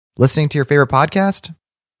Listening to your favorite podcast?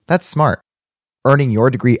 That's smart. Earning your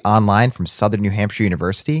degree online from Southern New Hampshire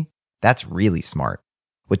University? That's really smart.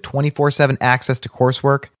 With 24/7 access to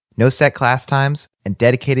coursework, no set class times, and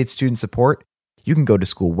dedicated student support, you can go to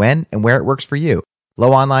school when and where it works for you.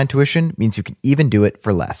 Low online tuition means you can even do it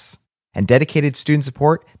for less. And dedicated student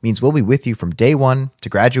support means we'll be with you from day one to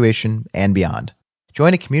graduation and beyond.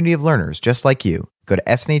 Join a community of learners just like you. Go to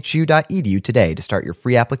snhu.edu today to start your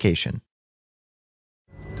free application.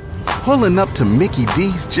 Pulling up to Mickey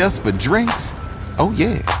D's just for drinks? Oh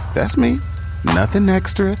yeah, that's me. Nothing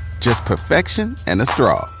extra, just perfection and a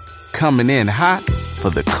straw. Coming in hot for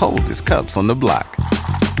the coldest cups on the block.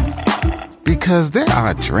 Because there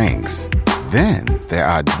are drinks. Then there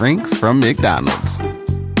are drinks from McDonald's.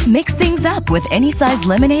 Mix things up with any size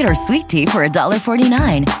lemonade or sweet tea for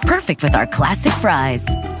 $1.49. Perfect with our classic fries.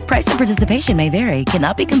 Price and participation may vary.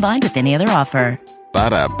 Cannot be combined with any other offer.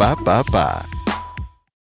 Ba-da-ba-ba-ba.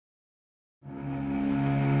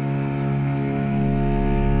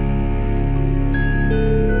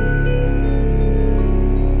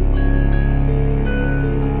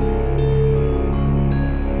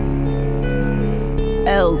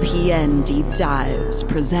 LPN Deep Dives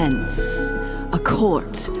presents A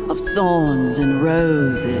Court of Thorns and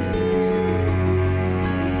Roses.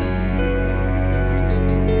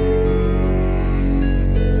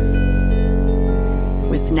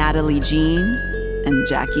 With Natalie Jean and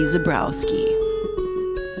Jackie Zabrowski.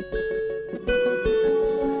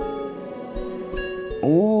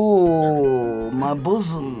 Ooh, my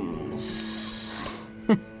bosoms.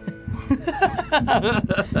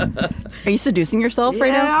 Are you seducing yourself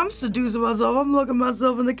right now? Yeah, I'm seducing myself. I'm looking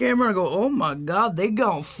myself in the camera and go, oh my God, they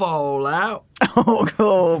gonna fall out.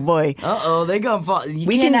 Oh boy. Uh-oh, they gonna fall.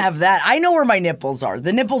 We can have that. I know where my nipples are.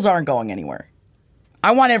 The nipples aren't going anywhere.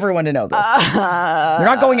 I want everyone to know this. They're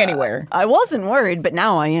not going anywhere. I wasn't worried, but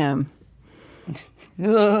now I am.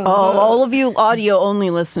 Oh, all of you audio-only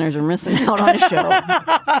listeners are missing out on a show.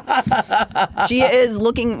 She is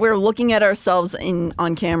looking. We're looking at ourselves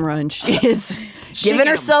on camera, and she is giving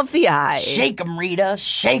herself the eye. Shake 'em, Rita.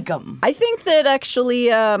 Shake 'em. I think that actually,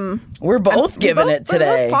 we're both giving it today.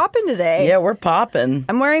 We're both popping today. Yeah, we're popping.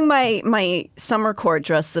 I'm wearing my summer court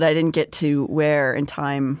dress that I didn't get to wear in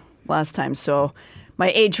time last time, so my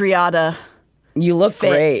Adriata. You look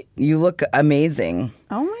great. You look amazing.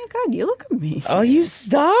 Oh my God, you look amazing. Oh, you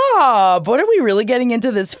stop. What, are we really getting into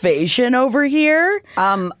this fashion over here?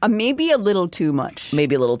 Maybe a little too much.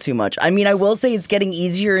 Maybe a little too much. I mean, I will say it's getting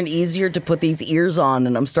easier and easier to put these ears on,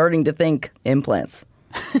 and I'm starting to think implants.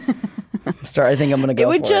 I think I'm going to go It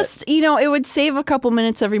would for just, it would save a couple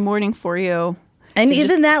minutes every morning for you. And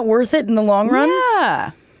isn't that worth it in the long run?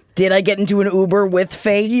 Yeah. Did I get into an Uber with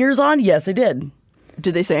Faye ears on? Yes, I did.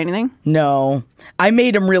 Did they say anything? No. I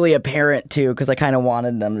made them really apparent, too, because I kind of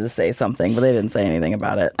wanted them to say something, but they didn't say anything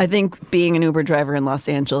about it. I think being an Uber driver in Los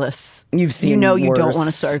Angeles, you've seen you worse. don't want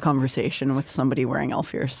to start a conversation with somebody wearing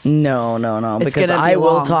elf ears. No, because I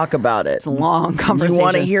will talk about it. It's a long conversation. You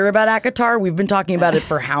want to hear about Akatar? We've been talking about it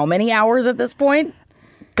for how many hours at this point?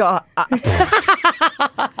 God.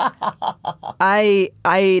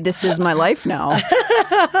 This is my life now.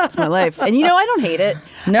 It's my life. And I don't hate it.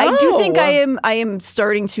 No. I do think I am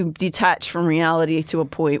starting to detach from reality to a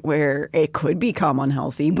point where it could become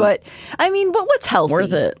unhealthy. But what's healthy?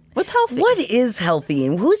 Worth it. What's healthy? What is healthy?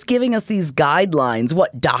 And who's giving us these guidelines?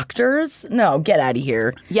 What, doctors? No, get out of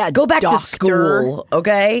here. Yeah, go back to school,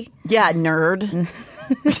 okay? Yeah, nerd.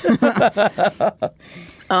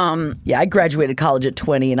 Yeah, I graduated college at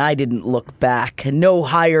 20 and I didn't look back. No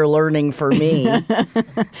higher learning for me.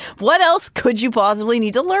 What else could you possibly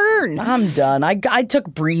need to learn? I'm done. I took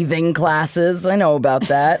breathing classes. I know about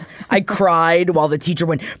that. I cried while the teacher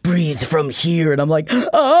went, breathe from here. And I'm like,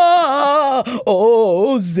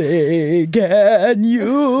 say, can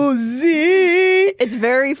you see? It's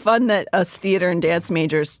very fun that us theater and dance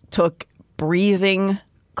majors took breathing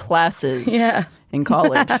classes in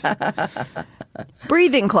college.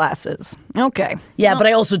 Breathing classes. Okay. Yeah, but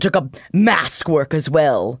I also took up mask work as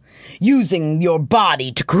well. Using your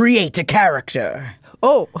body to create a character.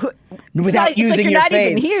 Oh, without using your face. You're not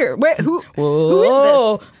even here. Who is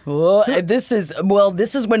this? Whoa.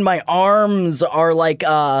 This is when my arms are like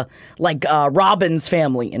Robin's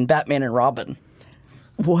family in Batman and Robin.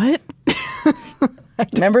 What?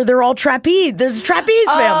 Remember, they're all trapeze. There's a trapeze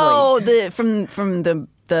family. Oh, from the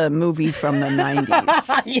movie from the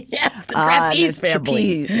 90s. Yes, the trapeze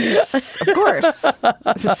family. Trapeze. Of course.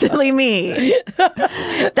 Silly me.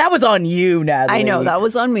 That was on you, Natalie. I know, that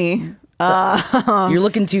was on me. You're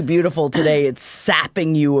looking too beautiful today. It's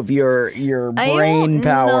sapping you of your brain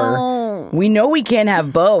power. No. We know we can't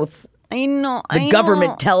have both. I know. The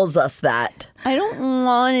government tells us that. I don't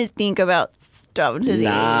want to think about stuff today.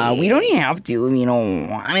 Nah, we don't have to. We don't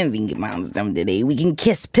want to think about stuff today. We can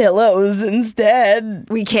kiss pillows instead.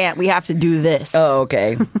 We can't. We have to do this. Oh,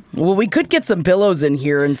 okay. Well, we could get some pillows in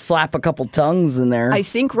here and slap a couple tongues in there. I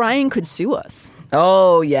think Ryan could sue us.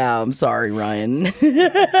 Oh, yeah. I'm sorry, Ryan.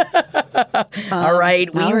 All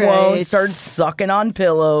right. We won't start sucking on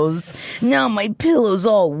pillows. Now my pillow's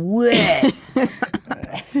all wet.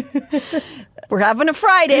 We're having a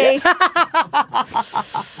Friday.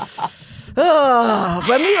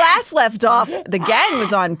 When we last left off, the gang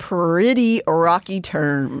was on pretty rocky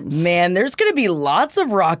terms. Man, there's going to be lots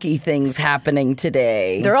of rocky things happening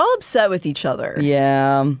today. They're all upset with each other.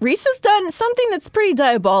 Yeah. Reese has done something that's pretty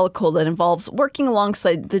diabolical that involves working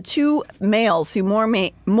alongside the two males who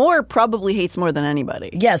more probably hates more than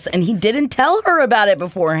anybody. Yes, and he didn't tell her about it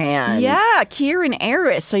beforehand. Yeah, Keir and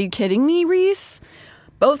Eris. Are you kidding me, Reese?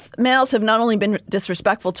 Both males have not only been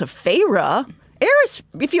disrespectful to Feyre, Eris,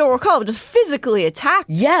 if you'll recall, just physically attacked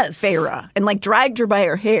Feyre and dragged her by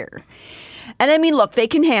her hair. And I mean, look, they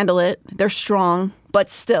can handle it. They're strong,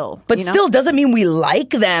 but still. But still doesn't mean we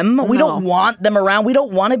like them. No. We don't want them around. We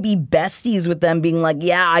don't want to be besties with them being like,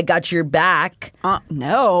 yeah, I got your back.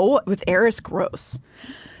 No, with Eris, gross.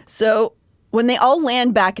 So when they all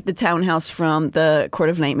land back at the townhouse from the Court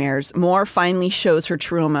of Nightmares, Mor finally shows her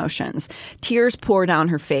true emotions. Tears pour down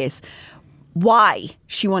her face. Why?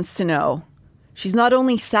 She wants to know. She's not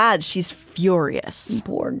only sad, she's furious.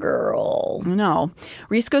 Poor girl. No.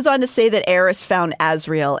 Reese goes on to say that Eris found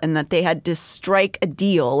Azriel and that they had to strike a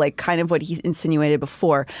deal, kind of what he insinuated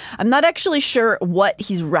before. I'm not actually sure what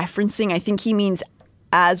he's referencing. I think he means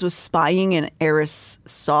Az was spying and Eris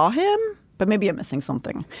saw him, but maybe I'm missing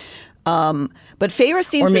something. But Feyre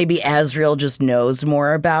seems... Or maybe Azriel just knows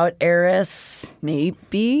more about Eris.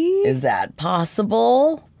 Maybe. Is that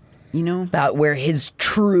possible? About where his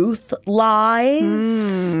truth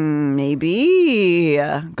lies? Maybe.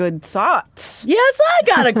 Good thoughts. Yes, I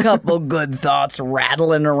got a couple good thoughts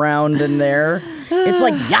rattling around in there. It's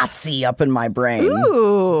like Yahtzee up in my brain.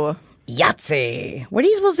 Ooh. Yahtzee. What are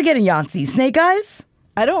you supposed to get in Yahtzee? Snake eyes?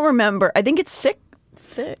 I don't remember. I think it's sick.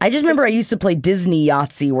 I just remember I used to play Disney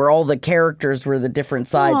Yahtzee where all the characters were the different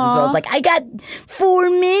sides. And so I was like, I got 4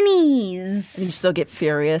 minis. And you still get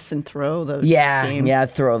furious and throw the game. Yeah,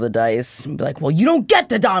 throw the dice. And be like, well, you don't get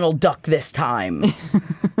the Donald Duck this time.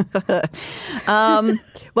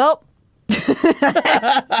 Well,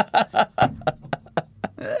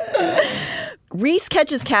 Reese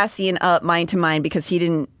catches Cassian up mind to mind because he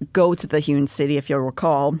didn't go to the Hewn City, if you'll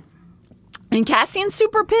recall. And Cassian's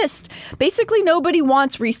super pissed. Basically, nobody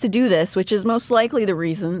wants Reese to do this, which is most likely the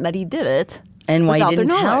reason that he did it. And why he didn't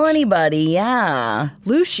tell anybody, yeah.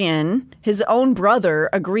 Lucian, his own brother,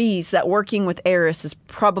 agrees that working with Eris is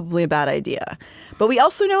probably a bad idea. But we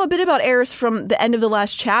also know a bit about Eris from the end of the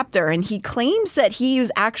last chapter, and he claims that he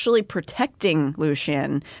was actually protecting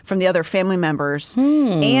Lucian from the other family members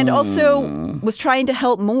and also was trying to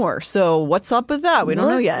help Mor. So what's up with that? We don't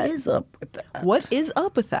know yet. What is up with that? What is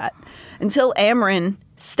up with that? Until Amren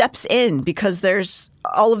steps in because there's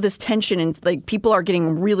all of this tension and people are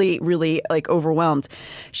getting really, really overwhelmed.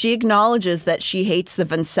 She acknowledges that she hates the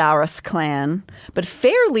Vensaris clan, but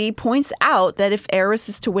fairly points out that if Eris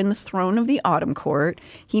is to win the throne of the Autumn Court,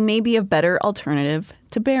 he may be a better alternative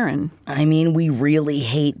to Baron. I mean, we really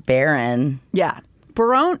hate Baron. Yeah.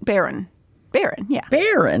 Baron, yeah.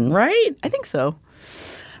 Baron, right? I think so.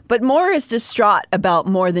 But Mor is distraught about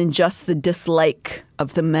more than just the dislike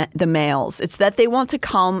of the males. It's that they want to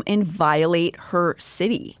come and violate her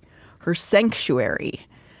city, her sanctuary.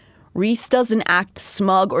 Reese doesn't act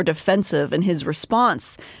smug or defensive in his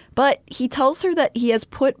response, but he tells her that he has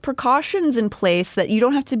put precautions in place that you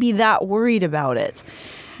don't have to be that worried about it.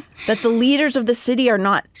 That the leaders of the city are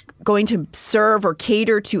not going to serve or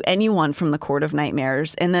cater to anyone from the Court of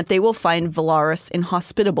Nightmares, and that they will find Valaris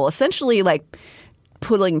inhospitable. Essentially,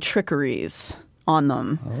 pulling trickeries on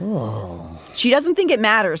them. Oh. She doesn't think it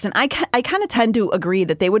matters. And I kind of tend to agree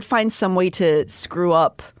that they would find some way to screw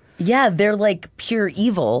up. Yeah, they're pure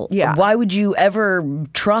evil. Yeah. Why would you ever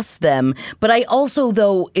trust them? But I also,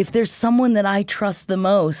 though, if there's someone that I trust the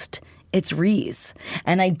most, it's Reese.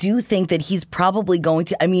 And I do think that he's probably going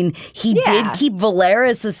to, he did keep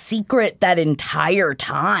Valaris a secret that entire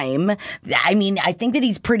time. I think that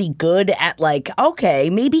he's pretty good at okay,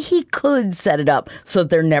 maybe he could set it up so that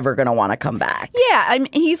they're never going to want to come back. Yeah,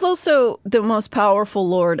 he's also the most powerful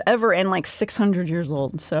lord ever and 600 years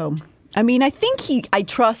old. So, I think I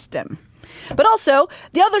trust him. But also,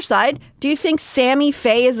 the other side, do you think Sammy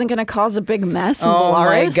Faye isn't going to cause a big mess in Oh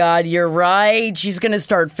Valaris? my God, you're right. She's going to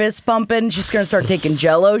start fist pumping. She's going to start taking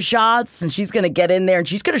Jello shots, and she's going to get in there and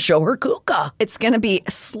she's going to show her kuka. It's going to be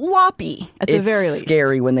sloppy at the very least. It's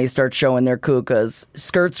scary when they start showing their kukas.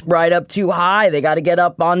 Skirts right up too high. They got to get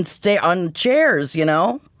up on chairs, you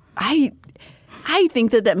know? I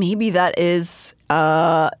think that maybe that is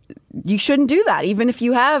you shouldn't do that, even if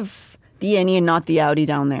you have the innie and not the outie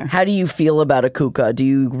down there. How do you feel about a kuka? Do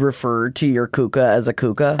you refer to your kuka as a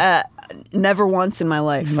kuka? Never once in my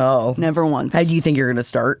life. Oh. Never once. How do you think you're going to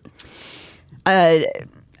start? No.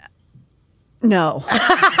 You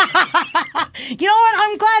know what?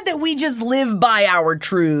 I'm glad that we just live by our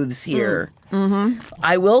truths here. Mm-hmm.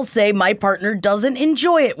 I will say my partner doesn't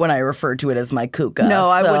enjoy it when I refer to it as my kuka. No,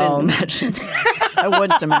 I wouldn't imagine. I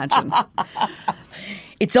wouldn't imagine.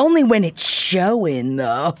 It's only when it's showing,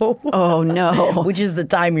 though. Oh, no. Which is the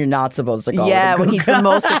time you're not supposed to call it Yeah, a when he's the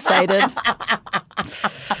most excited.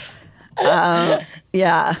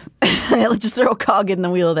 Yeah. Let's just throw a cog in the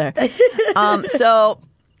wheel there. So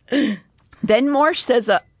then Morsh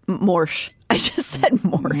says, Morsh. I just said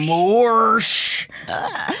Morsh. Morsh.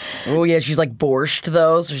 Oh, yeah, she's like borscht,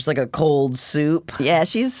 though. So she's like a cold soup. Yeah,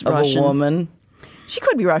 she's of Russian. A woman. She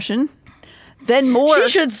could be Russian. Then Morsh.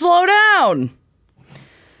 She should slow down.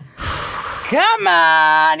 Come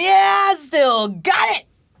on. Yeah, I still got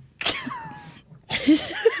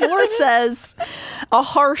it. Moore says a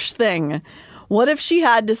harsh thing. What if she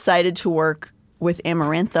had decided to work with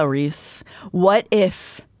Amarantha Reese? What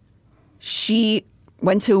if she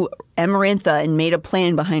went to Amarantha and made a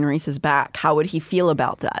plan behind Reese's back? How would he feel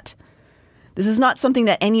about that? This is not something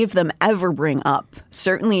that any of them ever bring up.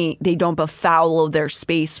 Certainly, they don't befoul their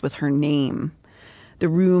space with her name. The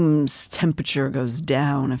room's temperature goes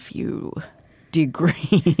down a few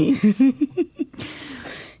degrees.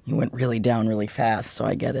 You went really down really fast, so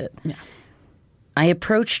I get it. Yeah. I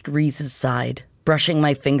approached Reese's side, brushing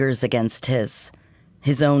my fingers against his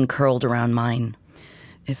own curled around mine.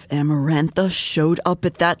 If Amarantha showed up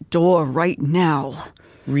at that door right now,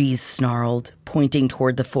 Reese snarled, pointing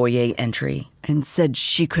toward the foyer entry, and said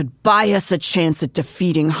she could buy us a chance at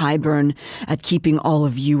defeating Highburn, at keeping all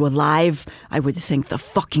of you alive, I would thank the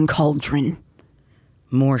fucking cauldron.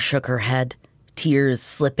 Moore shook her head, tears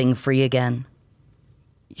slipping free again.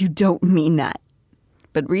 You don't mean that.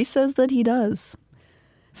 But Reese says that he does.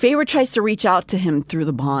 Feyre tries to reach out to him through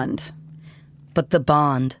the bond. But the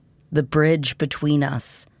bond, the bridge between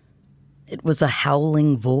us, it was a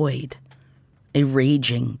howling void, a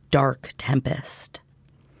raging, dark tempest.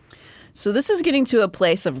 So this is getting to a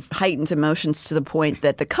place of heightened emotions to the point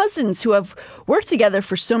that the cousins who have worked together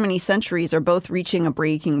for so many centuries are both reaching a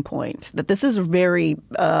breaking point, that this is very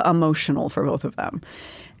emotional for both of them.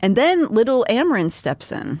 And then little Amren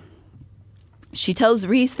steps in. She tells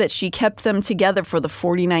Reese that she kept them together for the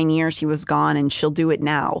 49 years he was gone, and she'll do it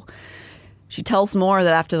now. She tells Moore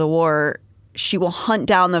that after the war, she will hunt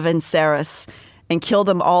down the Venseris and kill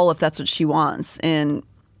them all if that's what she wants. And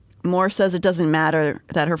Moore says it doesn't matter,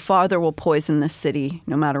 that her father will poison this city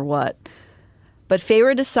no matter what. But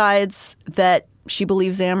Feyre decides that she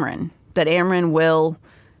believes Amren, that Amren will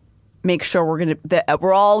make sure that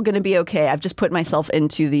we're all gonna be okay. I've just put myself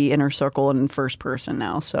into the inner circle in first person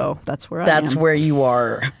now, so that's where I am. That's where you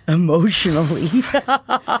are emotionally.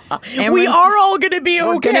 We are all gonna be okay.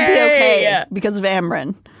 We're gonna be okay because of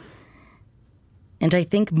Amren. And I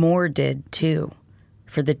think Moore did too.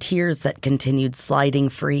 For the tears that continued sliding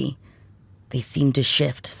free, they seemed to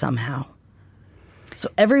shift somehow. So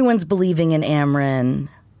everyone's believing in Amren.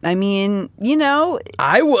 I mean,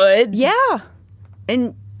 I would. Yeah.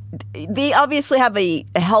 And they obviously have a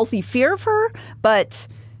healthy fear of her, but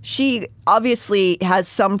she obviously has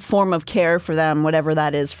some form of care for them, whatever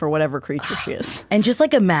that is, for whatever creature she is. And just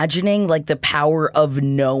like imagining like the power of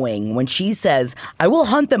knowing when she says, I will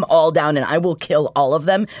hunt them all down and I will kill all of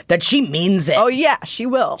them, that she means it. Oh, yeah, she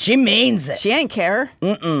will. She means it. She ain't care.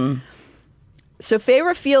 Mm-mm. So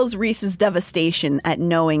Feyre feels Reese's devastation at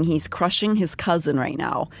knowing he's crushing his cousin right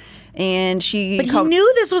now. And he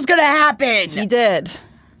knew this was going to happen. He did.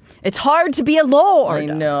 It's hard to be a lord. I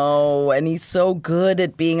know, and he's so good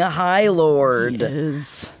at being a high lord. He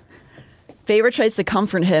is. Feyre tries to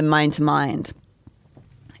comfort him mind to mind.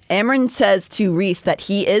 Amren says to Reese that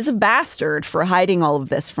he is a bastard for hiding all of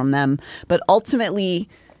this from them, but ultimately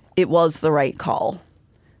it was the right call.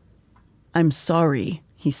 I'm sorry,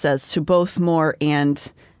 he says to both Moore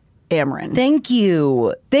and Amren. Thank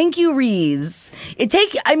you, Reese.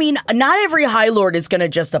 Not every High Lord is going to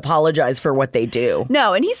just apologize for what they do.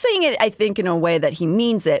 No, and he's saying it, I think, in a way that he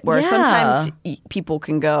means it, where sometimes people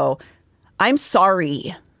can go, I'm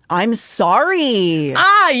sorry. I'm sorry.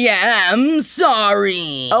 I am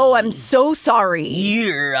sorry. Oh, I'm so sorry.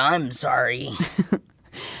 I'm sorry.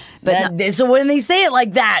 So when they say it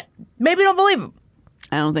like that, maybe don't believe them.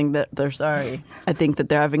 I don't think that they're sorry. I think that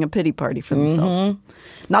they're having a pity party for themselves.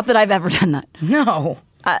 Not that I've ever done that. No.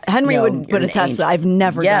 Henry No, would you're an attest that I've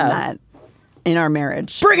never done that in our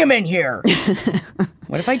marriage. Bring him in here.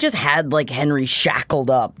 What if I just had like Henry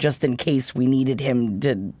shackled up just in case we needed him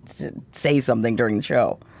to say something during the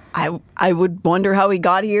show? I would wonder how he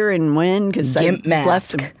got here and when, because Gimp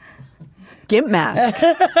mask. Gimp mask.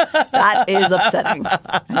 That is upsetting.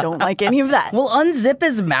 I don't like any of that. We'll unzip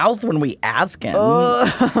his mouth when we ask him.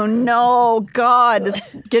 Oh no, God!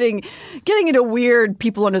 This is getting into weird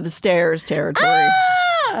people under the stairs territory.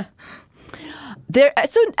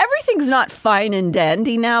 So everything's not fine and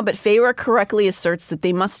dandy now, but Feyre correctly asserts that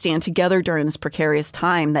they must stand together during this precarious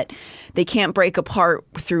time, that they can't break apart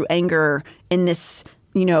through anger in this,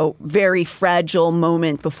 very fragile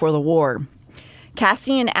moment before the war.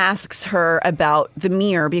 Cassian asks her about the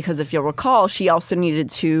mirror because, if you'll recall, she also needed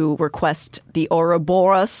to request the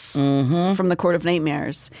Ouroboros from the Court of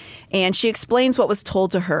Nightmares. And she explains what was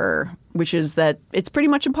told to her, which is that it's pretty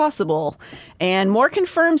much impossible. And Moore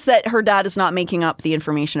confirms that her dad is not making up the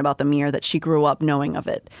information about the mirror, that she grew up knowing of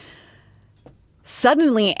it.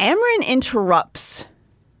 Suddenly, Amren interrupts.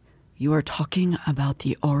 You are talking about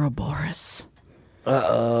the Ouroboros.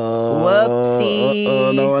 Uh-oh. Whoopsie.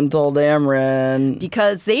 Uh-oh, no one told Amren.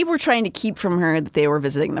 Because they were trying to keep from her that they were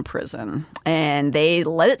visiting the prison. And they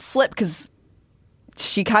let it slip because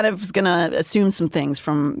she kind of was going to assume some things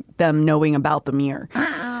from them knowing about the mirror.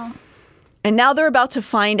 Uh-oh. And now they're about to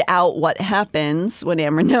find out what happens when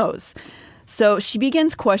Amren knows. So she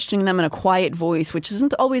begins questioning them in a quiet voice, which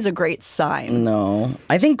isn't always a great sign. No.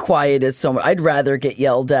 I think quiet is so much. I'd rather get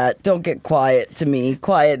yelled at. Don't get quiet to me.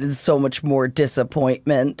 Quiet is so much more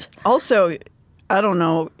disappointment. Also, I don't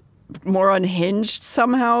know, more unhinged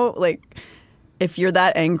somehow. Like, if you're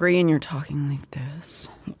that angry and you're talking like this.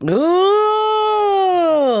 Ooh.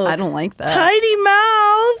 I don't like that. Tiny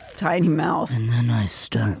mouth. Tiny mouth. And then I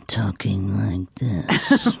start talking like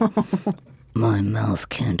this. My mouth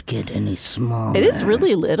can't get any smaller. It is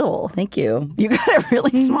really little. Thank you. You got it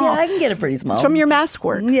really small. Yeah, I can get it pretty small. It's from your mask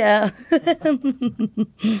work. Yeah.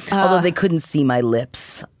 Although they couldn't see my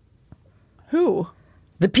lips. Who?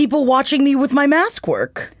 The people watching me with my mask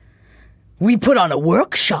work. We put on a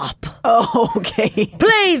workshop. Oh, okay.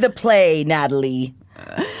 Play the play, Natalie.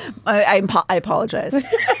 I apologize.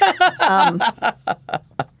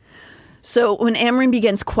 So when Amren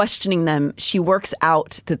begins questioning them, she works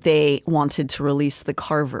out that they wanted to release the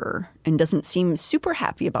Carver and doesn't seem super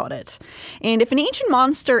happy about it. And if an ancient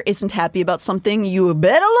monster isn't happy about something, you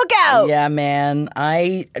better look out. Yeah, man.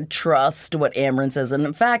 I trust what Amren says. And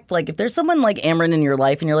in fact, like, if there's someone like Amren in your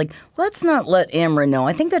life and you're like, let's not let Amren know,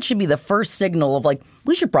 I think that should be the first signal of, like,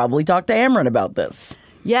 we should probably talk to Amren about this.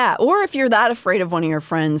 Yeah, or if you're that afraid of one of your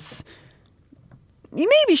friends, you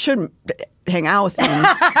maybe shouldn't hang out with them.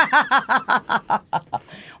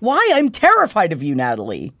 Why? I'm terrified of you,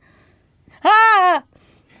 Natalie. Ah!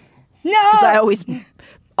 No! Because I always,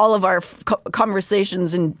 all of our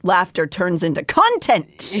conversations and laughter turns into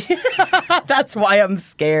content. That's why I'm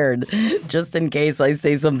scared. Just in case I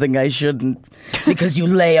say something I shouldn't. Because you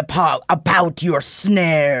lay about your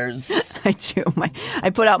snares. I do. I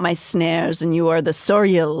put out my snares and you are the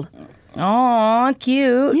Suriel. Aw,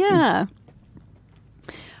 cute. Yeah.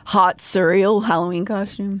 Hot Suriel Halloween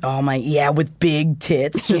costume. Oh my, yeah, with big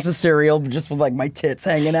tits. Just a cereal, just with like my tits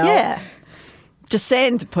hanging out. Yeah. Just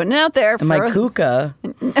saying, putting it out there. And my kuka.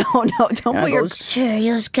 No, don't put your...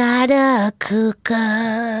 Cereal's got a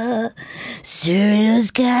kuka.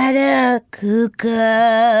 Cereal's got a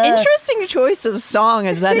kuka. Interesting choice of song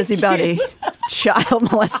as that is about a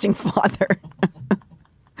child molesting father.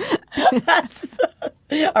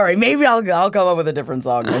 All right, maybe I'll come up with a different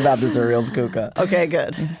song about the cereal's kuka. Okay,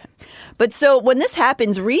 good. But so when this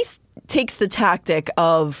happens, Rhys takes the tactic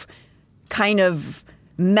of kind of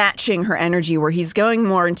matching her energy, where he's going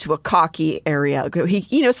more into a cocky area.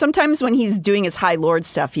 He, sometimes when he's doing his High Lord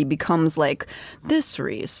stuff, he becomes like this,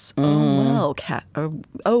 Rhys. Oh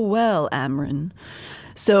well, Amren.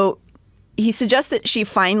 So he suggests that she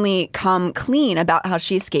finally come clean about how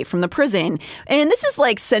she escaped from the prison. And this is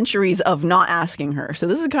like centuries of not asking her. So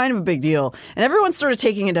this is kind of a big deal. And everyone's sort of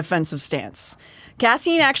taking a defensive stance.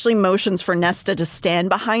 Cassian actually motions for Nesta to stand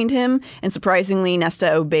behind him, and surprisingly,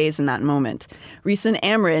 Nesta obeys in that moment. Rhys and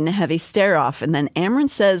Amren have a stare-off, and then Amren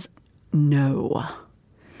says, "No.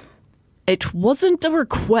 It wasn't a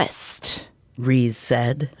request," Rhys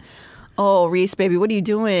said. Oh, Rhys, baby, what are you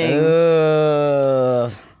doing?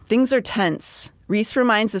 Things are tense. Rhys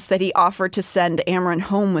reminds us that he offered to send Amren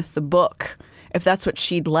home with the book, if that's what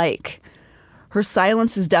she'd like. Her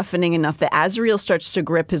silence is deafening enough that Azriel starts to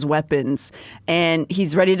grip his weapons, and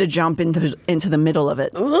he's ready to jump into the middle of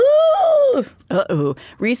it. Uh-oh.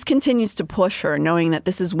 Rhys continues to push her, knowing that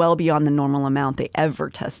this is well beyond the normal amount they ever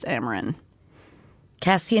test Amren.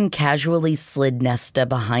 Cassian casually slid Nesta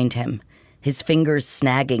behind him, his fingers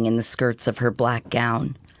snagging in the skirts of her black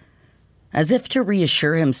gown. As if to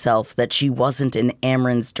reassure himself that she wasn't in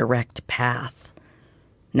Amren's direct path,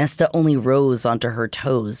 Nesta only rose onto her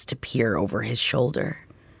toes to peer over his shoulder.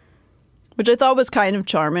 Which I thought was kind of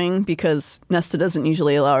charming because Nesta doesn't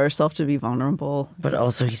usually allow herself to be vulnerable. But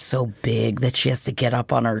also he's so big that she has to get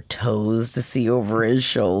up on her toes to see over his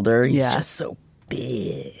shoulder. He's just so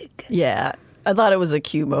big. Yeah. I thought it was a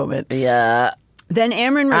cute moment. Yeah. Then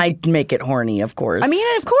Amren... I'd make it horny, of course. I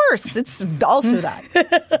mean, of course. It's also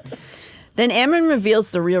that. Then Amren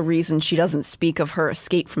reveals the real reason she doesn't speak of her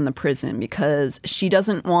escape from the prison, because she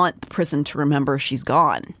doesn't want the prison to remember she's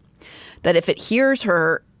gone. That if it hears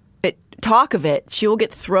her talk of it, she will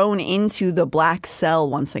get thrown into the black cell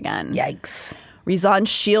once again. Yikes. Rizan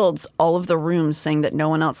shields all of the rooms, saying that no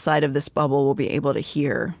one outside of this bubble will be able to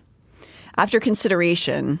hear. After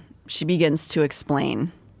consideration, she begins to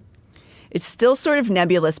explain. It's still sort of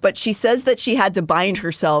nebulous, but she says that she had to bind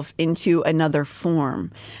herself into another form,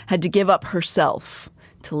 had to give up herself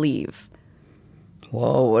to leave.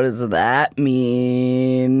 Whoa, what does that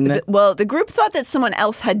mean? The group thought that someone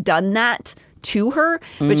else had done that to her,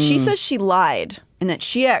 but she says she lied and that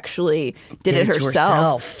she actually did it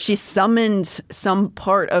herself. She summoned some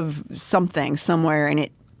part of something somewhere, and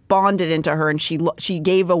it bonded into her, and she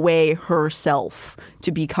gave away herself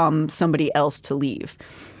to become somebody else to leave.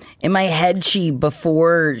 In my head,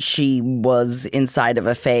 before she was inside of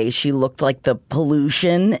a fae, she looked like the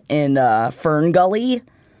pollution in Fern Gully.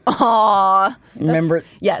 Aww. Remember?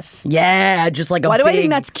 Yes. Yeah, just like a big... Why do I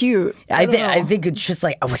think that's cute? I think it's just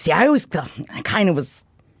like... I always kind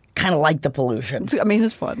of like the pollution. I mean,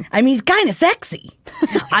 it's fun. I mean, he's kind of sexy.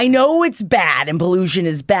 I know it's bad and pollution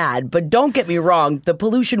is bad, but don't get me wrong. The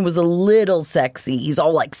pollution was a little sexy. He's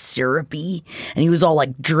all like syrupy, and he was all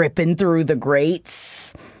like dripping through the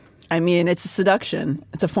grates. I mean, it's a seduction.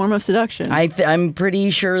 It's a form of seduction. I'm pretty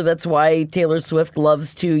sure that's why Taylor Swift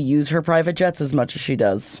loves to use her private jets as much as she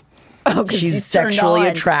does. Oh, she's sexually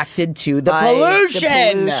attracted to the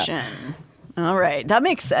pollution. All right. That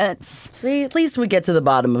makes sense. See, at least we get to the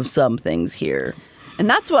bottom of some things here. And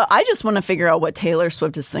that's what I just want to figure out what Taylor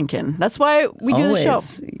Swift is thinking. That's why we do the show.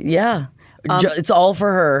 Yeah. It's all for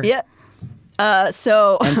her. Yeah. And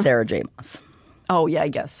Sarah J. Maas. Oh, yeah, I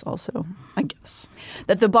guess also. I guess.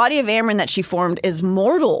 That the body of Amren that she formed is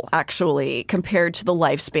mortal, actually, compared to the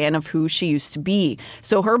lifespan of who she used to be.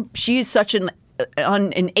 So she is such an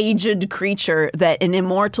aged creature that an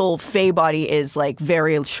immortal fae body is like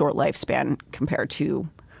very short lifespan compared to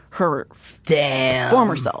her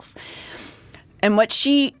former self. And what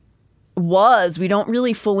she was, we don't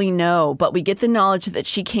really fully know, but we get the knowledge that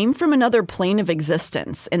she came from another plane of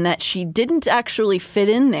existence and that she didn't actually fit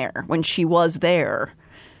in there when she was there.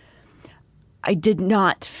 I did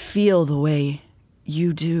not feel the way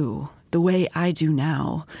you do, the way I do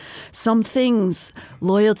now. Some things,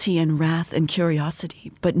 loyalty and wrath and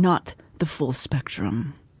curiosity, but not the full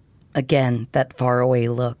spectrum. Again, that faraway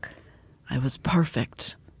look. I was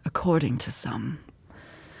perfect, according to some.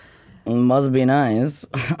 Must be nice.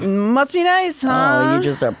 Must be nice, huh? Oh, you're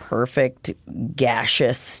just a perfect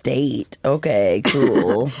gaseous state. Okay,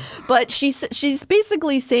 cool. But she's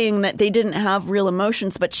basically saying that they didn't have real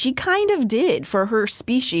emotions, but she kind of did. For her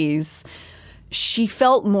species, she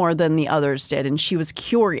felt more than the others did, and she was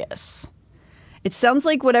curious. It sounds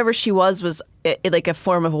like whatever she was like a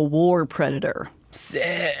form of a war predator.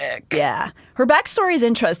 Sick. Yeah. Her backstory is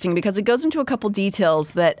interesting because it goes into a couple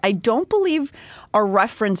details that I don't believe are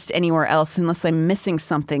referenced anywhere else unless I'm missing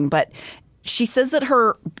something. But she says that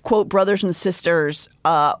her, quote, brothers and sisters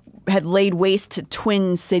had laid waste to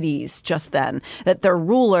twin cities just then, that their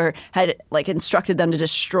ruler had like instructed them to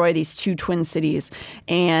destroy these two twin cities,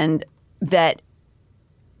 and that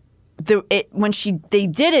when they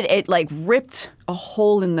did it, it like ripped a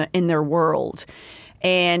hole in their world.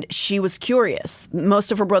 And she was curious.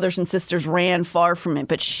 Most of her brothers and sisters ran far from it,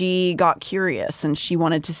 but she got curious and she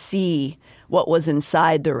wanted to see what was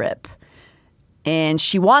inside the rip. And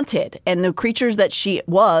she wanted. And the creatures that she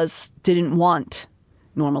didn't want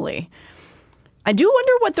normally. I do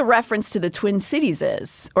wonder what the reference to the Twin Cities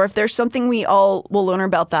is, or if there's something we all will learn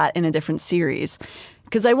about that in a different series.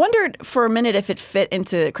 Because I wondered for a minute if it fit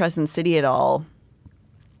into Crescent City at all.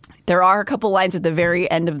 There are a couple lines at the very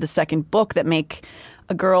end of the second book that make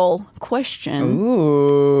a girl question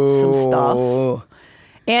Ooh. some stuff.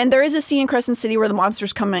 And there is a scene in Crescent City where the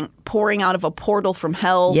monster's pouring out of a portal from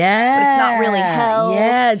hell. Yeah. But it's not really hell.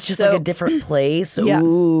 Yeah, it's just like a different place. Yeah.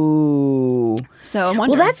 Ooh. So I'm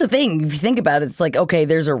wondering. Well, that's the thing. If you think about it, it's like, okay,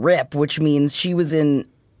 there's a rip, which means she was in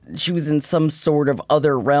some sort of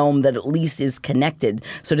other realm that at least is connected.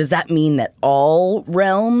 So does that mean that all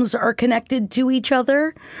realms are connected to each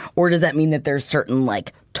other? Or does that mean that there's certain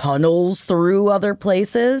like tunnels through other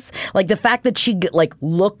places? Like the fact that she like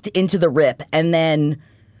looked into the rip and then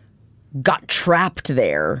got trapped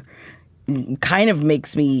there kind of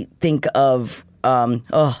makes me think of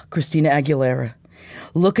Christina Aguilera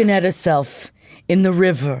looking at herself in the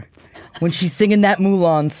river when she's singing that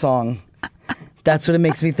Mulan song. That's what it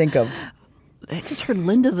makes me think of. I just heard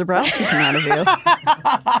Linda Zabrowski come out of you.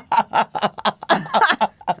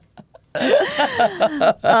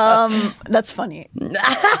 That's funny.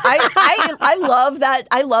 I love that.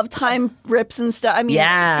 I love time rips and stuff. I mean,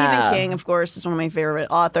 Stephen King, of course, is one of my favorite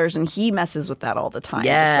authors, and he messes with that all the time.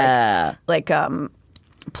 Yeah. Just like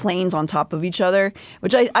planes on top of each other,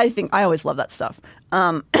 which I think I always love that stuff.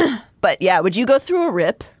 But yeah, would you go through a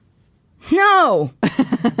rip? No,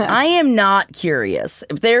 I am not curious.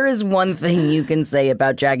 If there is one thing you can say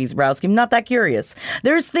about Jackie Zabrowski, I'm not that curious.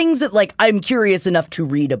 There's things that, like, I'm curious enough to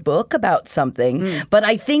read a book about something, but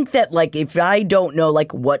I think that, like, if I don't know,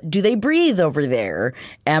 like, what do they breathe over there?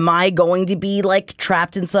 Am I going to be, like,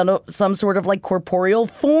 trapped in some sort of, like, corporeal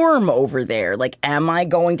form over there? Like, am I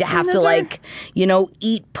going to have to, like, you know,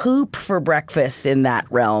 eat poop for breakfast in that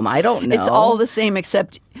realm? I don't know. It's all the same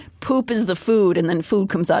except poop is the food, and then food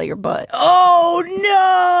comes out of your butt. Oh,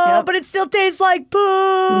 no! Yep. But it still tastes like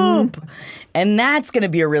poop! And that's going to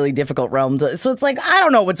be a really difficult realm. So it's like, I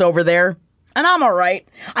don't know what's over there, and I'm all right.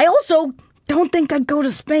 I also don't think I'd go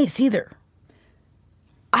to space either.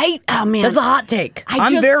 Oh, man. That's a hot take.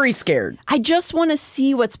 I'm very scared. I just want to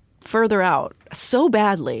see what's further out so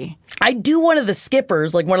badly. I do one of the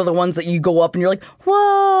skippers, like one of the ones that you go up and you're like,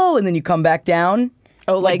 whoa, and then you come back down.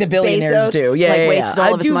 Oh, like the billionaires Bezos, do. Yeah, like yeah, wasted all I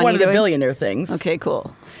of his do money one of the doing? billionaire things. Okay,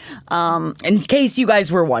 cool. In case you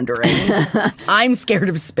guys were wondering, I'm scared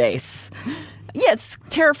of space. Yeah, it's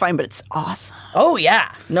terrifying, but it's awesome. Oh,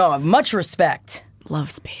 yeah. No, I have much respect. Love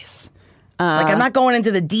space. Like, I'm not going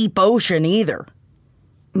into the deep ocean either.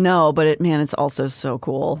 No, but it's also so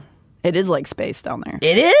cool. It is like space down there.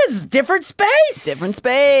 It is. Different space. Different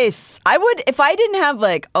space. I would, if I didn't have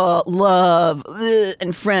like love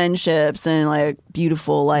and friendships and like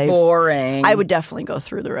beautiful life. Boring. I would definitely go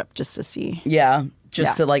through the rip just to see. Yeah.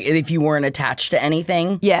 Just to like, if you weren't attached to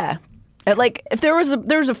anything. Yeah. Like if there was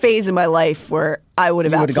a phase in my life where I would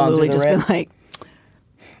have absolutely just been like,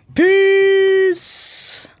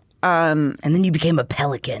 peace. And then you became a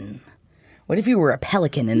pelican. What if you were a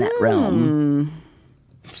pelican in that realm?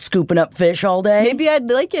 Scooping up fish all day? Maybe I'd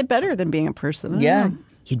like it better than being a person. I don't know.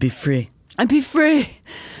 You'd be free. I'd be free.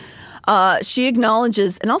 She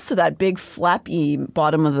acknowledges, and also that big flappy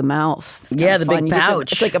bottom of the mouth. Yeah, the big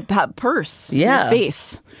pouch. It's like a purse. Yeah. In your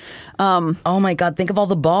face. Oh my God, think of all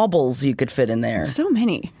the baubles you could fit in there. So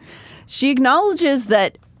many. She acknowledges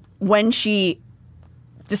that when she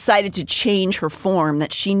decided to change her form,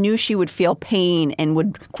 that she knew she would feel pain and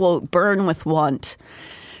would, quote, burn with want.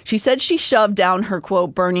 She said she shoved down her,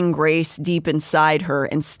 quote, burning grace deep inside her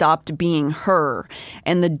and stopped being her,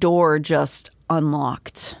 and the door just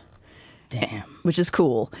unlocked. Damn. Which is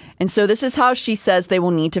cool. And so this is how she says they will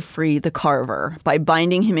need to free the Carver, by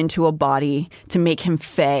binding him into a body to make him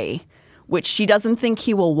Fae, which she doesn't think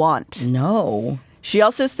he will want. No. She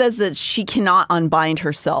also says that she cannot unbind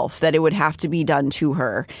herself, that it would have to be done to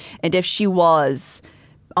her. And if she was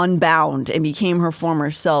unbound and became her former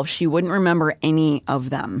self, she wouldn't remember any of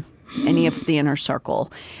them, any of the inner circle,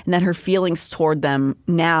 and that her feelings toward them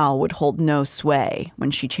now would hold no sway when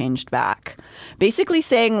she changed back. Basically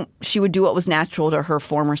saying she would do what was natural to her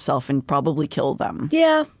former self and probably kill them.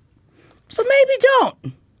 Yeah. So maybe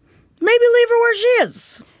don't. Maybe leave her where she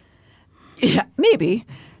is. Yeah, maybe.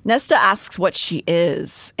 Nesta asks what she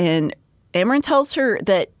is, and Amren tells her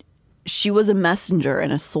that she was a messenger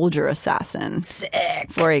and a soldier assassin. Sick.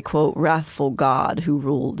 For a, quote, wrathful god who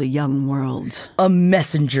ruled a young world. A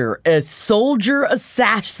messenger, a soldier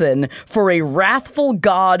assassin for a wrathful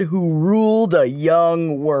god who ruled a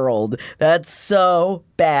young world. That's so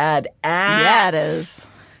badass. Yeah, it is.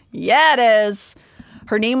 Yeah, it is.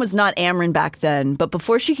 Her name was not Amren back then, but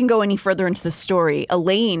before she can go any further into the story,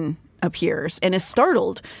 Elaine appears and is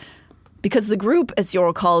startled because the group, as you'll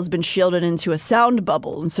recall, has been shielded into a sound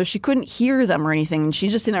bubble, and so she couldn't hear them or anything, and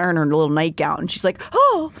she's just in her little nightgown, and she's like,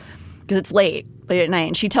 oh, because it's late at night.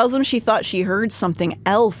 And she tells him she thought she heard something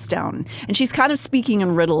else down. And she's kind of speaking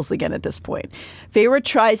in riddles again at this point. Feyre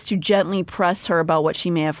tries to gently press her about what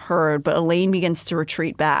she may have heard, but Elaine begins to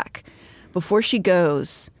retreat back. Before she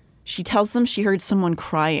goes, she tells them she heard someone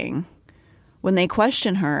crying. When they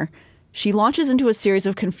question her, she launches into a series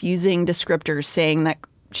of confusing descriptors saying that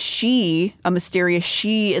she, a mysterious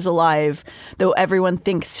she, is alive, though everyone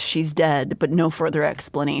thinks she's dead, but no further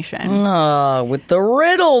explanation. With the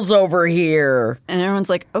riddles over here. And everyone's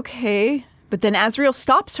like, okay. But then Azriel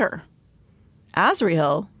stops her.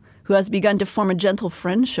 Azriel, who has begun to form a gentle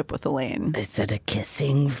friendship with Elaine. Is it a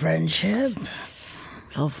kissing friendship?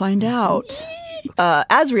 We'll find out.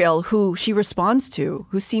 Azriel, who she responds to,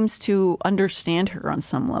 who seems to understand her on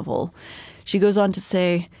some level. She goes on to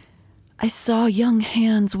say, I saw young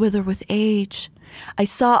hands wither with age. I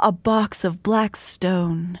saw a box of black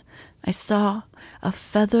stone. I saw a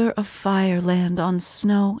feather of fire land on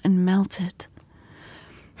snow and melt it.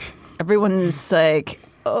 Everyone's like,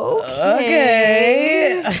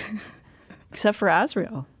 okay. Except for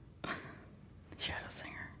Azriel. Shadow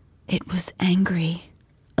Singer. It was angry,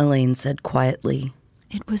 Elaine said quietly.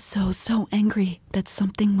 It was so angry that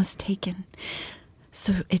something was taken.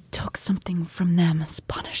 So it took something from them as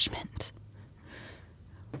punishment.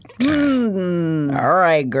 All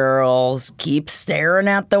right, girls. Keep staring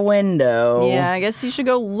out the window. Yeah, I guess you should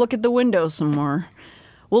go look at the window some more.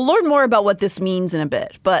 We'll learn more about what this means in a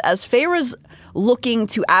bit. But as Feyre's looking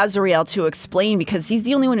to Azriel to explain, because he's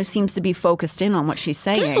the only one who seems to be focused in on what she's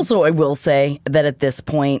saying. Also, I will say that at this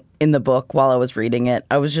point in the book, while I was reading it,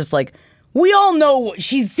 I was just like, we all know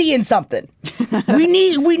she's seeing something.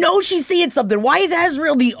 We know she's seeing something. Why is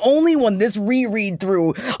Azriel the only one this reread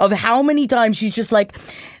through of how many times she's just like,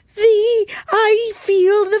 I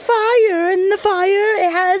feel the fire, and the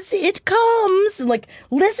fire it comes. And like,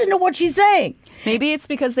 listen to what she's saying. Maybe it's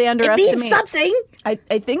because they underestimate. It means something. I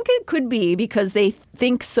think it could be because they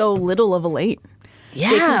think so little of Elaine.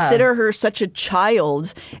 Yeah. They consider her such a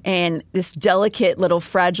child and this delicate little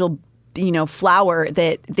fragile flower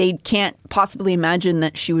that they can't possibly imagine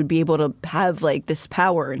that she would be able to have like this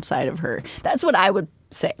power inside of her. That's what I would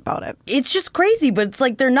say about it. It's just crazy, but it's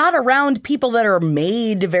like they're not around people that are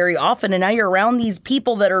made very often, and now you're around these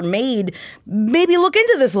people that are made. Maybe look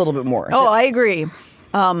into this a little bit more. Oh, I agree.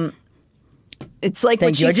 It's like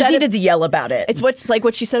Thank you. I just needed to yell about it. It's like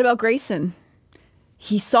what she said about Grayson.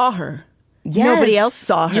 He saw her. Yes. Nobody else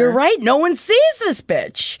saw her. You're right. No one sees this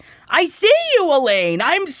bitch. I see you, Elaine.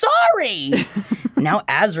 I'm sorry. Now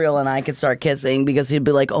Azriel and I could start kissing because he'd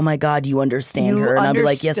be like, oh my God, you understand her. And I'll be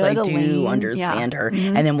like, yes, I do Elaine. understand her.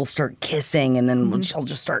 Mm-hmm. And then we'll start kissing, and then she'll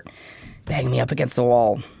just start banging me up against the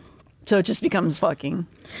wall. So it just becomes fucking.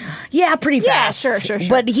 Yeah, pretty fast. Yeah, sure.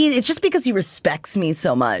 But it's just because he respects me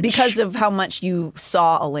so much. Because of how much you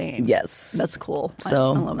saw Elaine. Yes. That's cool.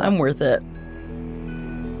 So I love that. I'm worth it.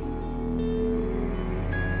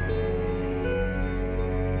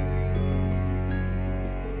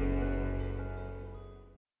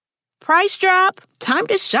 Price drop? Time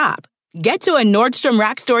to shop. Get to a Nordstrom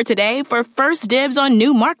Rack store today for first dibs on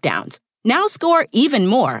new markdowns. Now score even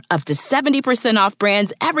more, up to 70% off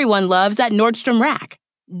brands everyone loves at Nordstrom Rack.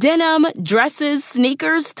 Denim, dresses,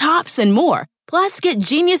 sneakers, tops, and more. Plus, get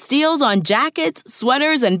genius deals on jackets,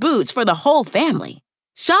 sweaters, and boots for the whole family.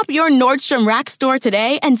 Shop your Nordstrom Rack store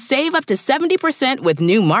today and save up to 70% with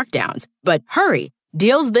new markdowns. But hurry,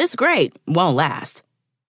 deals this great won't last.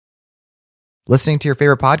 Listening to your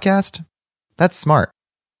favorite podcast? That's smart.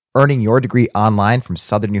 Earning your degree online from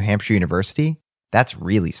Southern New Hampshire University? That's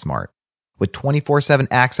really smart. With 24/7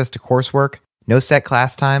 access to coursework, no set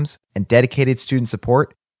class times, and dedicated student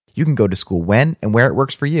support, you can go to school when and where it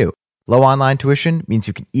works for you. Low online tuition means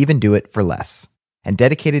you can even do it for less. And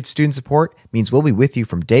dedicated student support means we'll be with you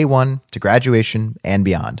from day one to graduation and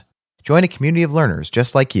beyond. Join a community of learners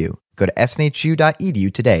just like you. Go to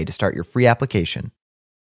snhu.edu today to start your free application.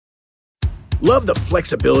 Love the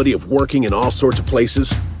flexibility of working in all sorts of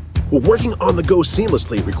places? Well, working on the go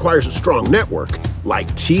seamlessly requires a strong network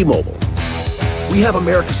like T-Mobile. We have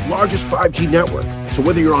America's largest 5G network, so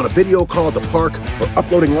whether you're on a video call at the park or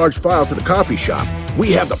uploading large files at a coffee shop,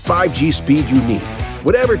 we have the 5G speed you need.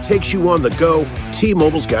 Whatever takes you on the go,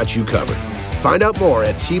 T-Mobile's got you covered. Find out more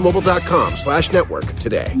at T-Mobile.com/network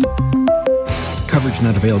today. Coverage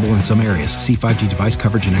not available in some areas. See 5G device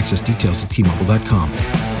coverage and access details at T-Mobile.com.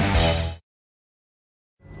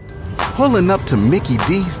 Pulling up to Mickey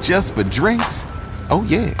D's just for drinks? Oh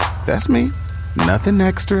yeah, that's me. Nothing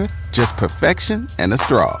extra, just perfection and a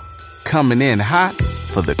straw. Coming in hot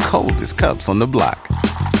for the coldest cups on the block.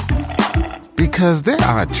 Because there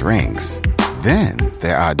are drinks. Then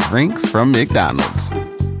there are drinks from McDonald's.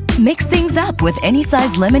 Mix things up with any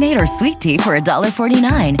size lemonade or sweet tea for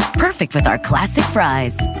 $1.49. Perfect with our classic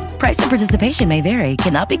fries. Price and participation may vary.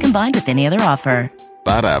 Cannot be combined with any other offer.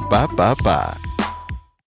 Ba-da-ba-ba-ba.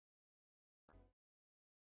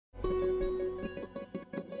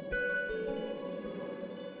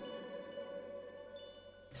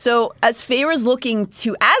 So as Feyre's looking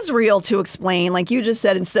to Azriel to explain, like you just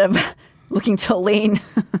said, instead of looking to Elaine,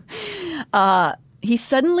 he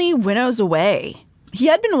suddenly winnows away. He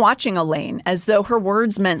had been watching Elaine as though her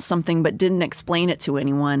words meant something but didn't explain it to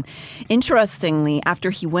anyone. Interestingly,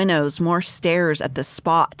 after he winnows, more stares at the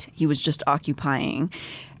spot he was just occupying,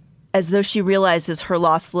 as though she realizes her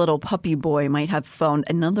lost little puppy boy might have found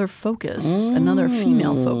another focus, another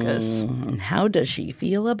female focus. How does she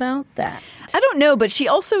feel about that? I don't know, but she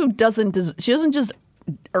also doesn't just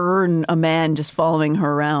earn a man just following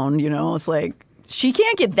her around, you know? It's like, she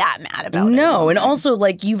can't get that mad about it. No, and also,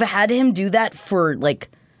 like, you've had him do that for, like,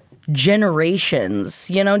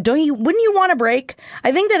 generations, you know? Wouldn't you want a break?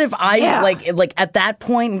 I think that if I, like at that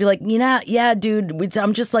point, and be like, you know, yeah, dude,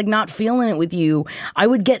 I'm just, like, not feeling it with you, I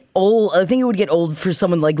would get old. I think it would get old for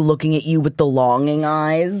someone, like, looking at you with the longing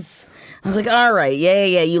eyes. I'm like, all right, yeah,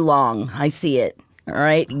 you long. I see it. All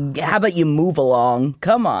right? How about you move along?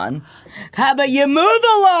 Come on. How about you move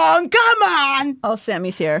along? Come on. Oh,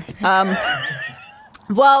 Sammy's here.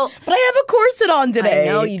 Well, but I have a corset on today. I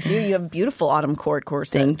know you do. You have a beautiful autumn court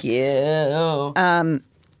corset. Thank you.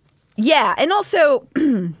 Yeah, and also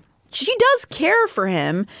she does care for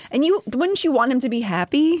him, and wouldn't you want him to be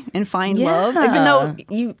happy and find love? Even though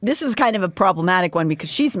this is kind of a problematic one because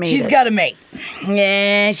she's got a mate.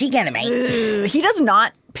 Yeah, she got a mate. He does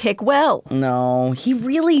not pick well. No, he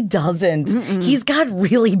really doesn't. He's got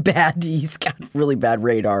really bad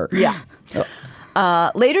radar. Yeah.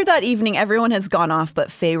 Later that evening, everyone has gone off but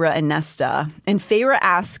Feyre and Nesta. And Feyre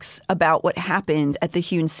asks about what happened at the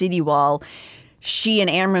hewn city wall. She and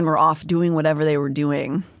Amren were off doing whatever they were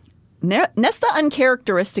doing. Nesta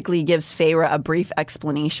uncharacteristically gives Feyre a brief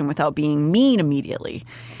explanation without being mean immediately.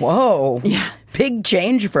 Whoa. Yeah. Big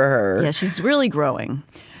change for her. Yeah, she's really growing.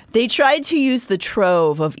 They tried to use the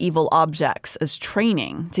trove of evil objects as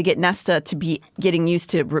training to get Nesta to be getting used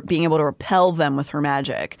to being able to repel them with her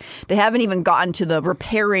magic. They haven't even gotten to the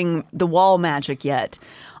repairing the wall magic yet.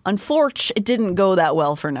 Unfortunately, it didn't go that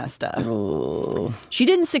well for Nesta. Oh. She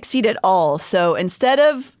didn't succeed at all. So instead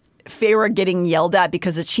of Feyre getting yelled at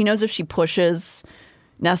because she knows if she pushes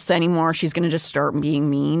Nesta anymore, she's going to just start being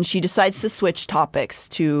mean, she decides to switch topics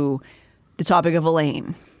to the topic of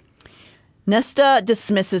Elaine. Nesta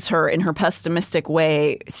dismisses her in her pessimistic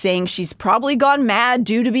way, saying she's probably gone mad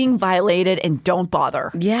due to being violated and don't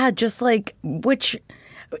bother. Yeah, just like,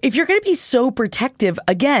 if you're going to be so protective,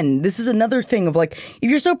 again, this is another thing of like, if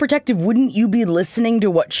you're so protective, wouldn't you be listening to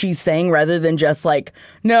what she's saying rather than just like,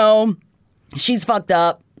 no, she's fucked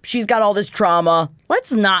up. She's got all this trauma.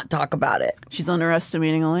 Let's not talk about it. She's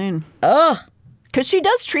underestimating Elaine. Ugh. Because she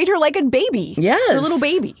does treat her like a baby. Yes. Her little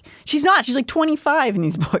baby. She's not. She's like 25 in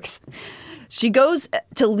these books. She goes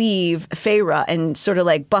to leave Feyre and sort of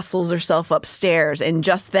like bustles herself upstairs. And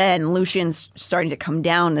just then, Lucian's starting to come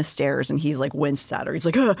down the stairs and he's like winced at her. He's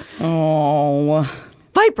like, ugh. Oh.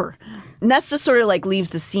 Viper. Nesta sort of like leaves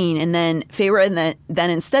the scene, and then Feyre then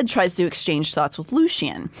instead tries to exchange thoughts with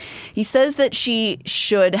Lucian. He says that she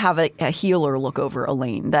should have a healer look over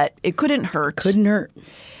Elaine, that it couldn't hurt. Couldn't hurt.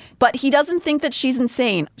 But he doesn't think that she's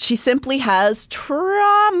insane. She simply has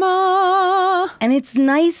trauma. And it's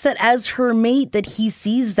nice that as her mate that he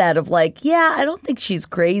sees that of like, yeah, I don't think she's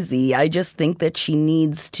crazy. I just think that she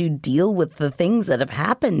needs to deal with the things that have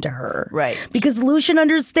happened to her. Right. Because Lucian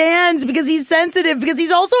understands, because he's sensitive, because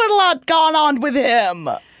he's also had a lot gone on with him.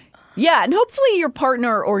 Yeah, and hopefully your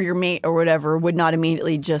partner or your mate or whatever would not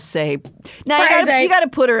immediately just say, nah, you got to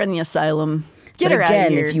put her in the asylum. Get her out of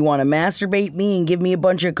here. If you want to masturbate me and give me a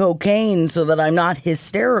bunch of cocaine so that I'm not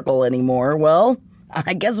hysterical anymore, well,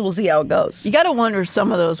 I guess we'll see how it goes. You got to wonder if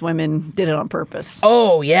some of those women did it on purpose.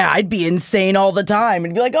 Oh, yeah. I'd be insane all the time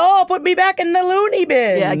and be like, oh, put me back in the loony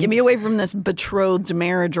bin. Yeah, get me away from this betrothed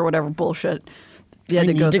marriage or whatever bullshit you had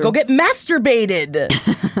to go through. Go get masturbated.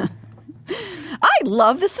 I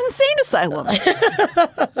love this insane asylum.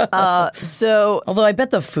 Although I bet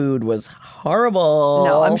the food was horrible.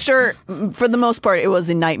 No, I'm sure for the most part it was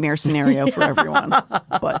a nightmare scenario for everyone.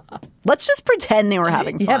 But let's just pretend they were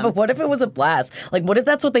having fun. Yeah, but what if it was a blast? Like, what if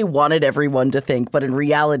that's what they wanted everyone to think, but in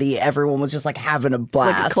reality, everyone was just like having a blast?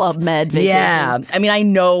 It's like a Club Med vacation. Yeah. I mean, I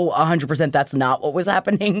know 100% that's not what was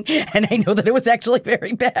happening, and I know that it was actually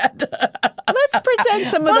very bad. Let's pretend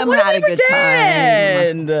some of them had a good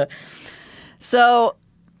time. So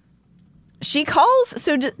she calls.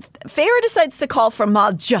 So Feyre decides to call for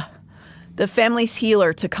Madge, the family's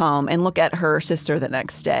healer, to come and look at her sister the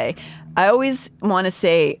next day. I always want to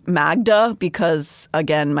say Magda because,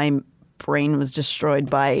 again, my brain was destroyed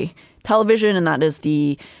by television, and that is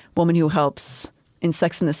the woman who helps in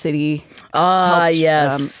Sex and the City.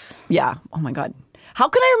 Yes. Yeah. Oh, my God. How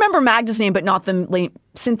can I remember Magda's name but not the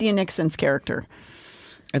Cynthia Nixon's character?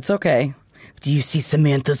 It's okay. Do you see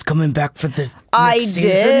Samantha's coming back for the next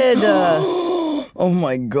season? Did. Oh,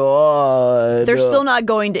 my God. They're still not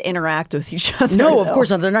going to interact with each other. No, of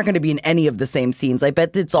course not. They're not going to be in any of the same scenes. I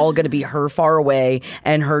bet it's all going to be her far away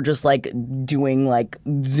and her just, like, doing, like,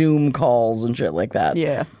 Zoom calls and shit like that.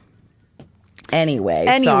 Yeah. Anyway,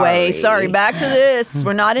 sorry. Back to this.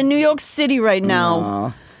 We're not in New York City right now.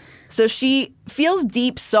 No. So she feels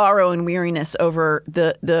deep sorrow and weariness over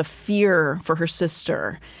the fear for her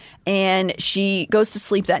sister. And she goes to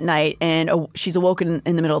sleep that night, and she's awoken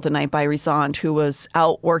in the middle of the night by Rhysand, who was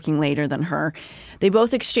out working later than her. They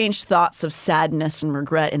both exchange thoughts of sadness and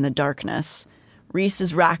regret in the darkness. Rhys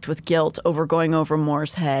is racked with guilt over going over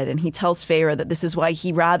Moore's head, and he tells Feyre that this is why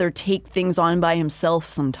he'd rather take things on by himself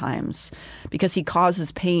sometimes, because he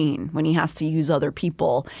causes pain when he has to use other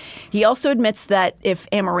people. He also admits that if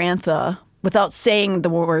Amarantha, without saying the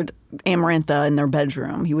word Amarantha in their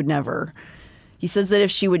bedroom, he would never. He says that if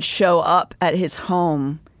she would show up at his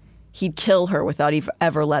home, he'd kill her without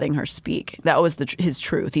ever letting her speak. That was his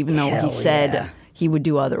truth, even though he said he would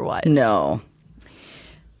do otherwise. No.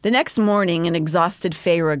 The next morning, an exhausted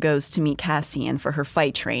Feyre goes to meet Cassian for her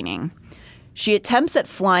fight training. She attempts at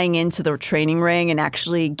flying into the training ring and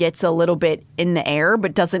actually gets a little bit in the air,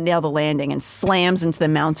 but doesn't nail the landing and slams into the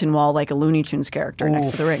mountain wall like a Looney Tunes character next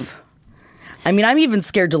to the ring. I mean, I'm even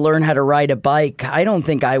scared to learn how to ride a bike. I don't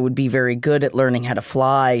think I would be very good at learning how to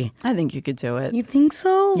fly. I think you could do it. You think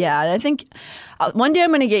so? Yeah, I think one day I'm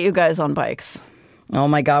going to get you guys on bikes. Oh,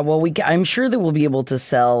 my God. Well, I'm sure that we'll be able to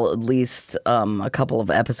sell at least a couple of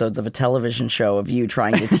episodes of a television show of you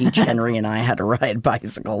trying to teach Henry and I how to ride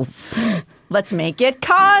bicycles. Let's make it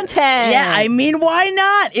content. Yeah, I mean, why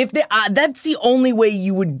not? If that's the only way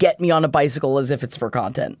you would get me on a bicycle, is if it's for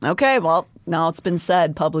content. Okay, well, now it's been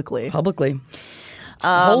said publicly. Hold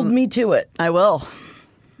me to it. I will.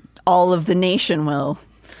 All of the nation will.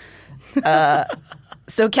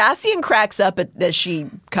 So Cassian cracks up as she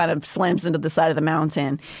kind of slams into the side of the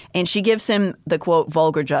mountain, and she gives him the, quote,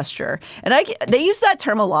 vulgar gesture. And they use that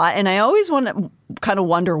term a lot, and I always want to kind of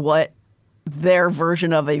wonder what their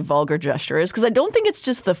version of a vulgar gesture is, because I don't think it's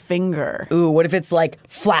just the finger. Ooh, what if it's like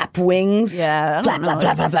flap wings? Yeah, flap, flap,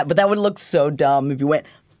 flap, flap, flap. But that would look so dumb if you went,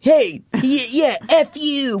 hey, yeah, F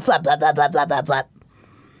you, flap, flap, flap, flap, flap, flap, flap.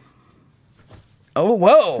 Oh,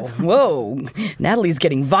 whoa. Natalie's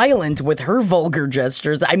getting violent with her vulgar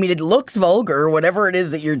gestures. I mean, it looks vulgar, whatever it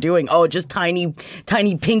is that you're doing. Oh, just tiny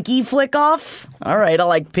pinky flick off? All right, I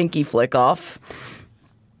like pinky flick off.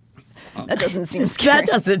 That doesn't seem scary. That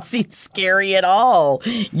doesn't seem scary at all.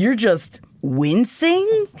 You're just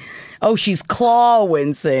wincing? Oh, she's claw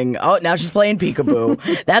wincing. Oh, now she's playing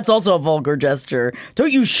peekaboo. That's also a vulgar gesture.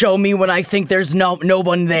 Don't you show me when I think there's no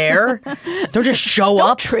one there. Don't just show up.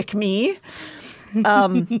 Don't trick me.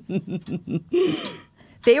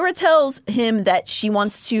 Feyre tells him that she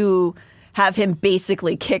wants to have him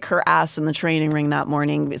basically kick her ass in the training ring that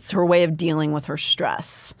morning. It's her way of dealing with her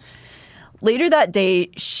stress. Later that day,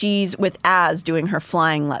 she's with Az doing her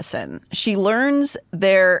flying lesson. She learns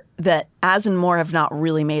there that Az and Moore have not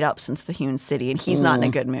really made up since the Hewn City, and he's not in a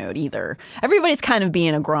good mood either. Everybody's kind of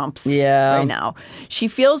being a grumps right now. She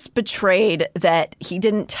feels betrayed that he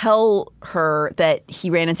didn't tell her that he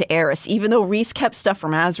ran into Eris, even though Rhys kept stuff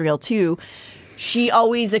from Azriel too. She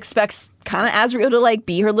always expects kind of Azriel to like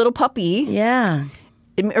be her little puppy. Yeah.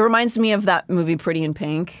 It reminds me of that movie Pretty in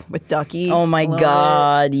Pink with Ducky. Oh my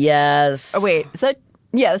God, yes. Oh wait, is that?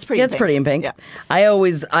 Yeah, that's Pretty in Pink. That's Pretty in Pink. Yeah. I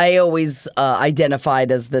always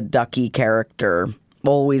identified as the Ducky character.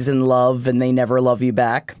 Always in love and they never love you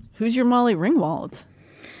back. Who's your Molly Ringwald?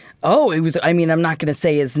 Oh, I'm not going to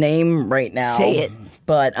say his name right now. Say it.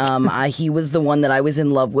 But he was the one that I was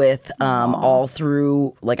in love with all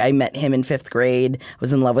through, like I met him in 5th grade. I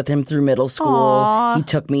was in love with him through middle school. Aww. He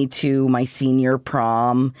took me to my senior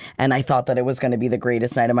prom, and I thought that it was going to be the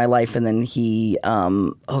greatest night of my life. And then he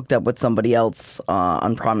hooked up with somebody else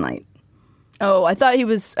on prom night. Oh, I thought he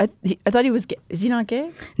was. I thought he was gay. Is he not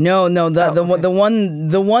gay? No. The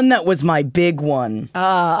one that was my big one.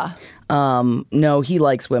 No, he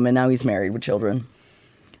likes women. Now he's married with children.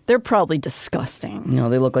 They're probably disgusting. No,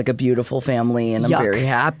 they look like a beautiful family, and Yuck. I'm very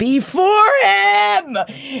happy for him.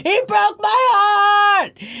 He broke my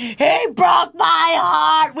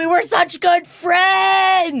heart. We were such good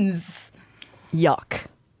friends. Yuck.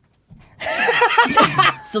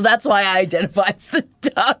 So that's why I identify as the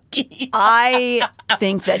ducky. I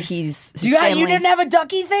think that he's. You didn't have a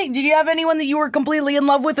ducky thing? Did you have anyone that you were completely in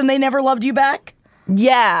love with and they never loved you back?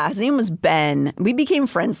 Yeah, his name was Ben. We became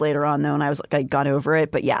friends later on, though, and I was like, I got over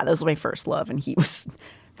it. But yeah, that was my first love, and he was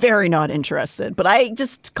very not interested. But I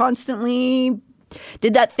just constantly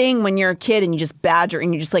did that thing when you're a kid and you just badger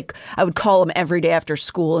and you just like, I would call him every day after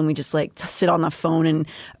school and we just like sit on the phone. And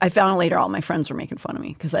I found out later all my friends were making fun of me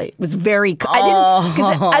because I was very, because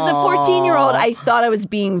as a 14-year-old, I thought I was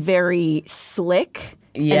being very slick.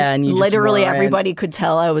 Yeah, and you literally just everybody could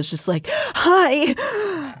tell I was just like, hi,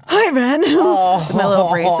 Ben. With my little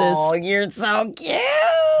braces. Oh, you're so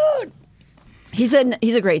cute. He's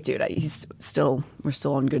a great dude. We're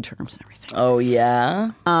still on good terms and everything. Oh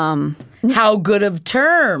yeah. How good of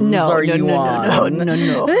terms are you on?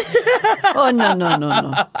 No. Oh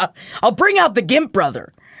no. I'll bring out the Gimp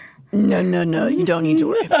brother. No. You don't need to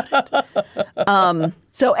worry about it.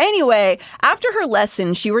 So anyway, after her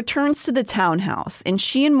lesson, she returns to the townhouse, and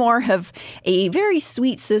she and Moore have a very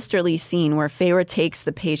sweet sisterly scene where Feyre takes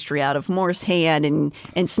the pastry out of Moore's hand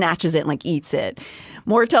and snatches it and like eats it.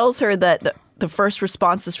 Moore tells her that the first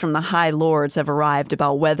responses from the High Lords have arrived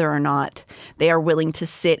about whether or not they are willing to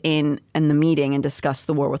sit in the meeting and discuss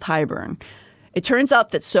the war with Hybern. It turns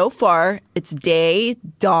out that so far, it's Day,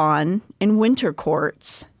 Dawn, and Winter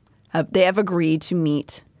Courts. They have agreed to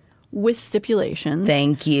meet with stipulations.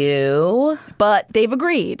 Thank you. But they've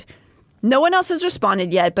agreed. No one else has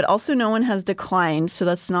responded yet, but also no one has declined, so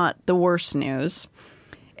that's not the worst news.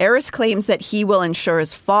 Eris claims that he will ensure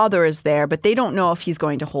his father is there, but they don't know if he's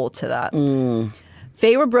going to hold to that.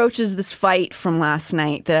 Feyre broaches this fight from last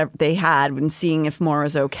night that they had when seeing if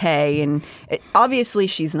Mora's okay, and obviously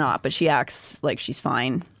she's not, but she acts like she's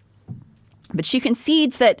fine. But she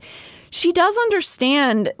concedes that she does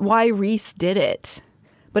understand why Rhys did it,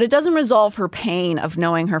 but it doesn't resolve her pain of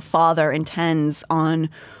knowing her father intends on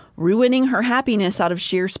ruining her happiness out of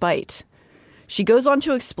sheer spite. She goes on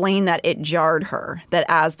to explain that it jarred her, that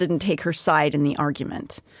Az didn't take her side in the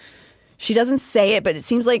argument. She doesn't say it, but it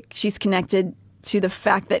seems like she's connected to the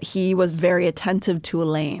fact that he was very attentive to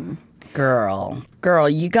Elaine. Girl,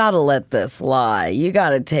 you gotta let this lie. You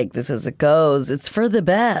gotta take this as it goes. It's for the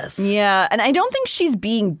best. Yeah, and I don't think she's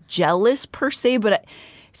being jealous per se, but it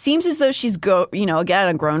seems as though she's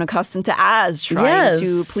grown accustomed to Az trying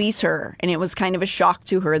to please her, and it was kind of a shock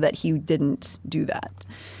to her that he didn't do that.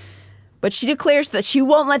 But she declares that she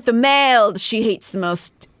won't let the male she hates the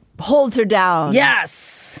most hold her down.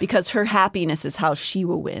 Yes, because her happiness is how she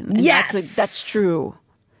will win. And yes, that's true.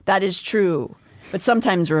 That is true. But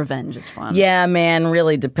sometimes revenge is fun. Yeah, man,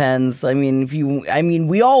 really depends. I mean,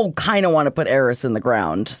 we all kind of want to put Eris in the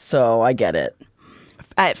ground, so I get it.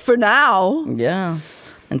 For now. Yeah.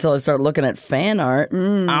 Until I start looking at fan art.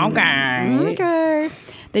 Okay.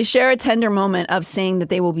 They share a tender moment of saying that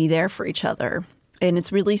they will be there for each other. And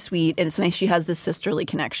it's really sweet, and it's nice she has this sisterly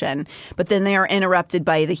connection. But then they are interrupted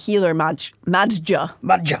by the healer Madja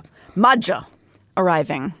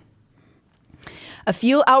arriving. A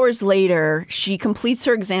few hours later, she completes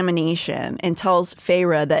her examination and tells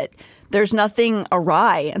Feyre that there's nothing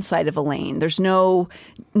awry inside of Elaine. There's no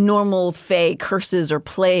normal Fae curses or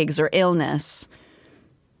plagues or illness.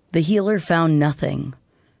 The healer found nothing.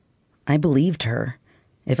 I believed her,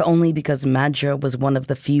 if only because Madja was one of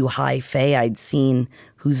the few high Fae I'd seen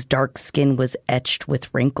whose dark skin was etched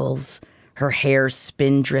with wrinkles, her hair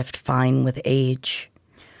spindrift fine with age.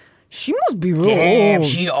 She must be real Damn, old.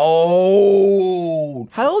 she old.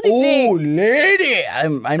 How old do you think? Old lady.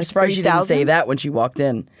 I'm Like surprised she didn't 3,000? say that when she walked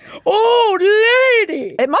in. Old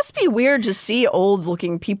lady. It must be weird to see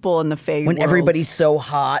old-looking people in the Fae When world. everybody's so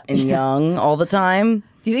hot and young all the time.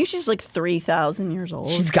 Do you think she's like 3,000 years old?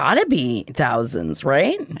 She's got to be thousands,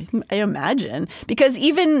 right? I imagine. Because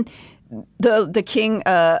even the king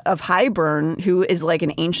of Hybern, who is like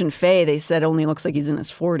an ancient Fae, they said only looks like he's in his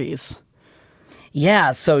 40s.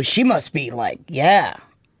 Yeah, so she must be like,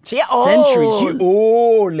 She centuries. She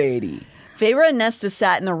old lady. Feyre and Nesta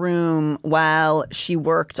sat in the room while she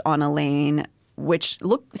worked on Elaine, which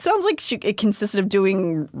sounds like it consisted of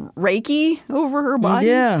doing Reiki over her body.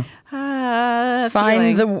 Yeah.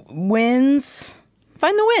 Find the wins.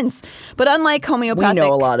 Find the wins. But unlike homeopathic... We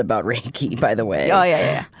know a lot about Reiki, by the way. Oh,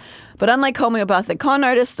 yeah. But unlike homeopathic con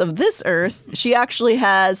artists of this earth, she actually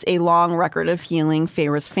has a long record of healing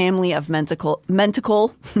Feyre's family of mental and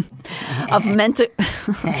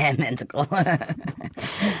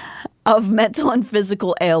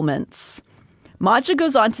physical ailments. Madja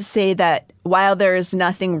goes on to say that while there is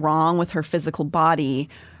nothing wrong with her physical body,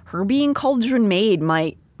 her being Cauldron Maid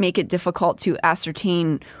might make it difficult to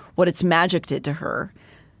ascertain what its magic did to her.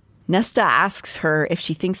 Nesta asks her if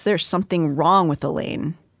she thinks there's something wrong with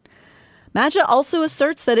Elaine. Madja also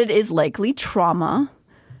asserts that it is likely trauma,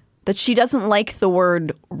 that she doesn't like the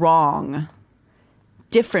word wrong.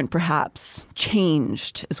 Different, perhaps.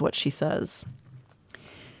 Changed, is what she says.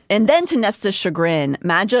 And then, to Nesta's chagrin,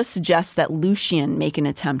 Madja suggests that Lucien make an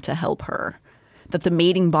attempt to help her, that the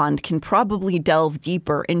mating bond can probably delve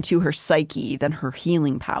deeper into her psyche than her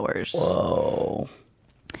healing powers. Whoa.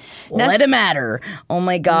 Let him at her. Oh,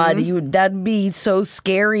 my God. That'd be so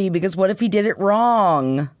scary, because what if he did it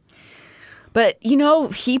wrong? But,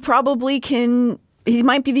 he probably can... He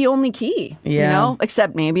might be the only key,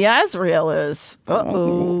 Except maybe Azrael is.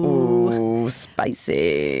 Ooh,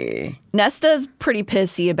 spicy. Nesta's pretty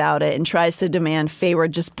pissy about it and tries to demand Feyre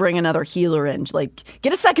just bring another healer in. Like,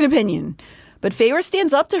 get a second opinion. But Feyre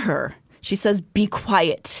stands up to her. She says, be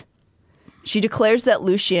quiet. She declares that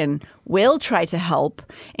Lucien will try to help,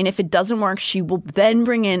 and if it doesn't work, she will then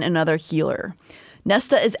bring in another healer.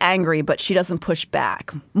 Nesta is angry, but she doesn't push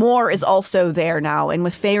back. Mor is also there now, and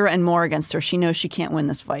with Feyre and Mor against her, she knows she can't win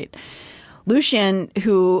this fight. Lucien,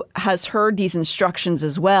 who has heard these instructions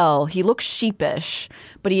as well, he looks sheepish,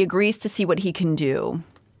 but he agrees to see what he can do.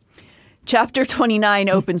 Chapter 29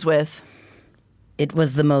 opens with, "It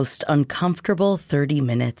was the most uncomfortable 30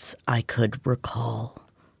 minutes I could recall."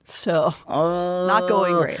 So, not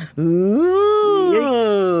going great. Ooh.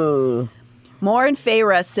 Mor and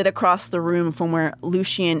Feyre sit across the room from where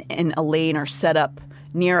Lucien and Elaine are set up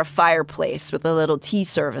near a fireplace with a little tea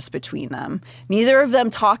service between them. Neither of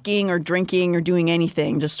them talking or drinking or doing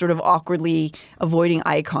anything, just sort of awkwardly avoiding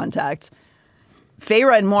eye contact.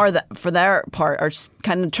 Feyre and Mor, for their part, are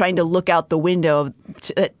kind of trying to look out the window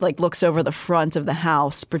that looks over the front of the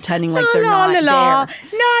house, pretending like they're not there. Not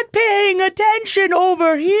paying attention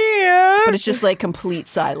over here. But it's just complete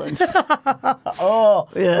silence. The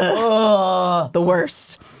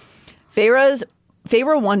worst.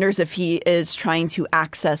 Feyre wonders if he is trying to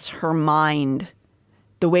access her mind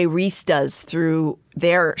the way Rhys does through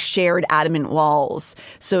their shared adamant walls.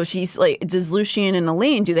 So she's like, does Lucien and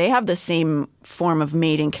Elaine, do they have the same form of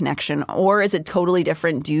mating connection? Or is it totally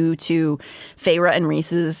different due to Feyre and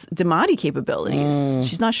Rhys's Damati capabilities?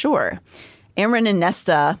 She's not sure. Amren and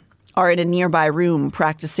Nesta are in a nearby room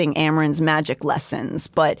practicing Amren's magic lessons,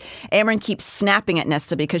 but Amren keeps snapping at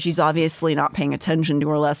Nesta because she's obviously not paying attention to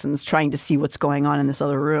her lessons, trying to see what's going on in this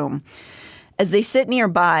other room. As they sit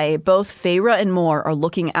nearby, both Feyre and Mor are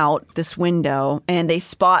looking out this window, and they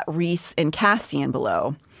spot Rhys and Cassian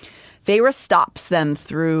below. Feyre stops them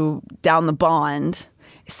down the bond,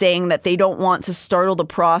 saying that they don't want to startle the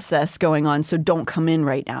process going on, so don't come in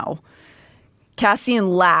right now.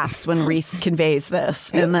 Cassian laughs when Rhys conveys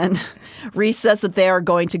this, and then Rhys says that they are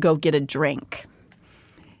going to go get a drink.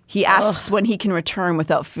 He asks when he can return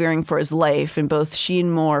without fearing for his life, and both she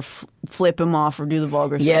and Mor flip him off or do the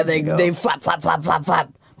vulgar stuff. Yeah, they flap, flap, flap, flap,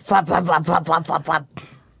 flap. Flap, flap, flap, flap, flap, flap, flap.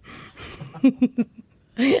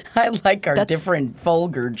 I like our different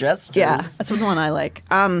vulgar gestures. Yeah, that's the one I like.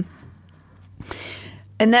 And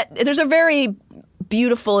that there's a very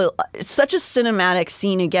beautiful, it's such a cinematic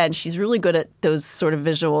scene again. She's really good at those sort of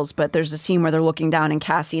visuals, but there's a scene where they're looking down and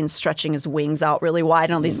Cassian's stretching his wings out really wide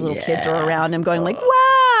and all these little kids are around him going like, wow!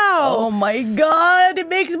 Oh my God, it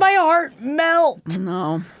makes my heart melt.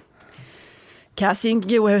 No. Cassian can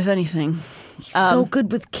get away with anything. He's so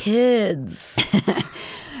good with kids.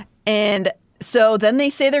 And so then they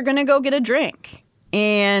say they're going to go get a drink.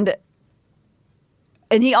 And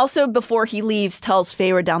he also, before he leaves, tells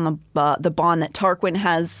Feyre down the bond that Tarquin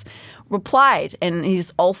has replied, and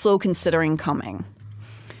he's also considering coming.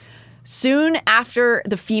 Soon after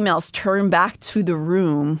the females turn back to the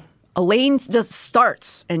room, Elaine just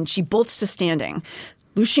starts, and she bolts to standing.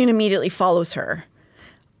 Lucien immediately follows her.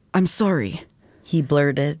 "I'm sorry," he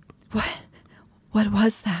blurted. What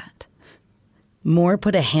was that? Mor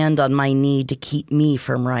put a hand on my knee to keep me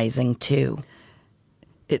from rising, too.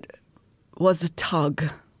 It was a tug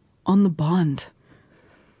on the bond.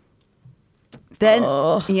 Then,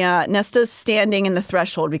 Nesta's standing in the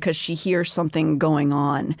threshold because she hears something going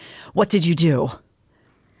on. "What did you do?"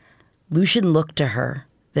 Lucien looked to her,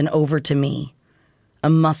 then over to me. A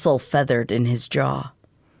muscle feathered in his jaw.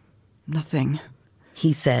 "Nothing,"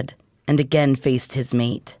 he said, and again faced his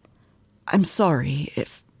mate. "I'm sorry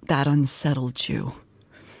if that unsettled you."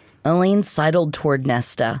 Elaine sidled toward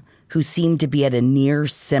Nesta, who seemed to be at a near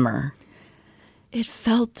simmer. "It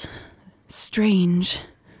felt strange,"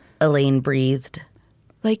 Elaine breathed.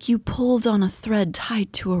 "Like you pulled on a thread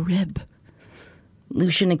tied to a rib."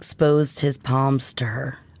 Lucien exposed his palms to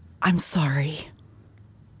her. "I'm sorry."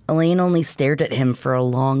 Elaine only stared at him for a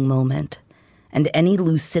long moment, and any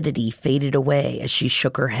lucidity faded away as she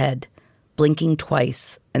shook her head, blinking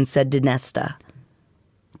twice, and said to Nesta,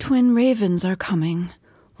 "Twin ravens are coming,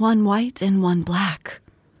 one white and one black."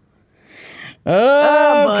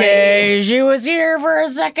 Okay, she was here for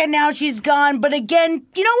a second, now she's gone. But again,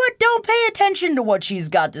 you know what? Don't pay attention to what she's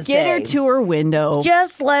got to say. Get her to her window.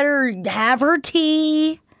 Just let her have her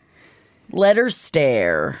tea. Let her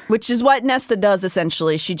stare. Which is what Nesta does,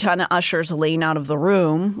 essentially. She kind of ushers Elaine out of the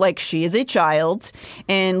room like she is a child.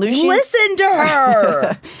 And Lucien... Listen to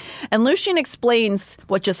her! And Lucien explains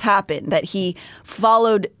what just happened, that he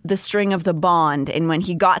followed the string of the bond, and when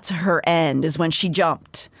he got to her end is when she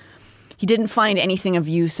jumped. He didn't find anything of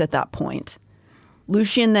use at that point.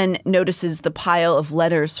 Lucien then notices the pile of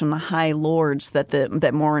letters from the High Lords that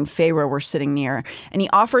Mor and Feyre were sitting near, and he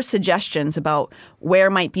offers suggestions about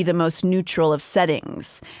where might be the most neutral of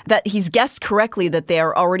settings. That he's guessed correctly that they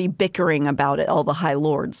are already bickering about it, all the High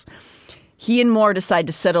Lords. He and Mor decide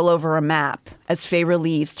to settle over a map as Feyre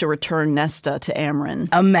leaves to return Nesta to Amren.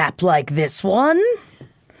 A map like this one?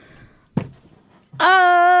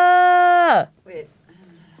 Wait.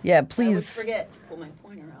 Yeah, please. I would forget to pull my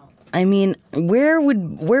pointer out. I mean, where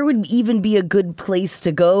would even be a good place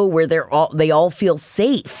to go where they all feel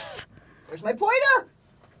safe? Where's my pointer?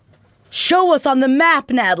 Show us on the map,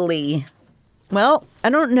 Natalie. Well, I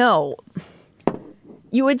don't know.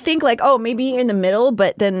 You would think like, oh, maybe in the middle,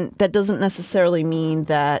 but then that doesn't necessarily mean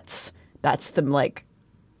that that's the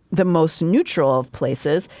most neutral of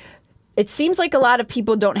places. It seems like a lot of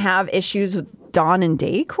people don't have issues with Dawn and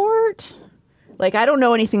Day Court. Like, I don't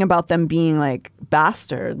know anything about them being, like,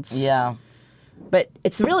 bastards. Yeah. But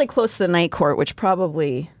it's really close to the Night Court, which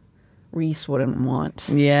probably Rhys wouldn't want.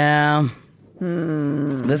 Yeah.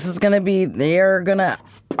 This is going to be... They're going to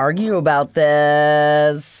argue about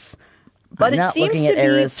this. But I'm not looking at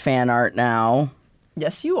Aerys fan art now.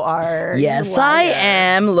 Yes, you are. Yes, I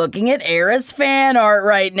am looking at Aerys fan art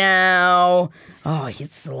right now. Oh,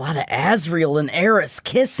 it's a lot of Azriel and Aerys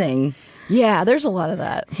kissing. Yeah, there's a lot of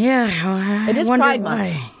that. Yeah. It is Pride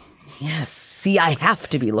Month. Yes. See, I have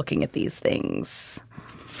to be looking at these things.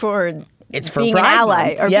 It's for being Pride an ally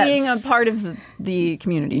Month. or Yes. being a part of the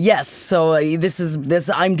community. Yes. So this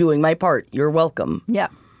I'm doing my part. You're welcome. Yeah.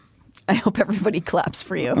 I hope everybody claps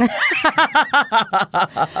for you.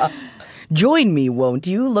 Join me, won't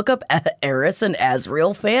you? Look up Aerys and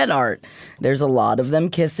Azriel fan art. There's a lot of them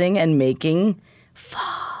kissing and making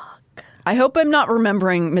I hope I'm not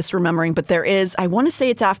misremembering, but there is, I want to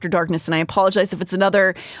say it's After Darkness, and I apologize if it's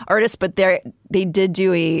another artist, but they did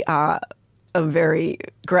do a very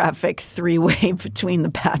graphic three-way between the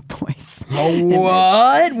bad boys.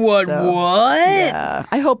 What? What? Yeah.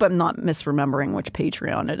 I hope I'm not misremembering which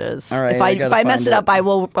Patreon it is. All right, if I mess it up, I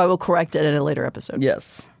will correct it in a later episode.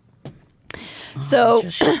 Yes. So I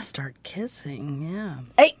just should start kissing, yeah.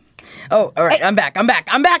 Hey. Oh, all right, Hey. I'm back.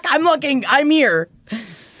 I'm looking. I'm here.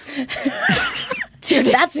 Dude,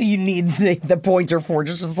 that's what you need the pointer for.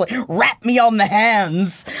 Just like wrap me on the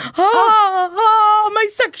hands. My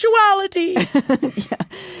sexuality. Yeah,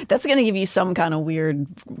 that's going to give you some kind of weird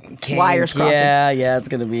wires crossing. Yeah, it's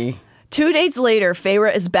going to be. 2 days later,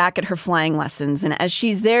 Feyre is back at her flying lessons, and as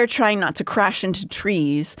she's there trying not to crash into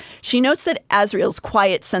trees, she notes that Azriel's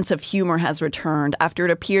quiet sense of humor has returned after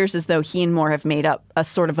it appears as though he and Mor have made up a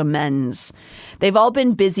sort of amends. They've all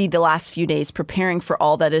been busy the last few days preparing for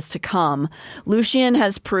all that is to come. Lucien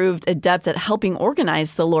has proved adept at helping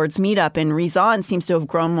organize the Lord's meetup, and Rizan seems to have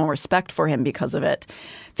grown more respect for him because of it.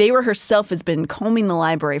 Feyre herself has been combing the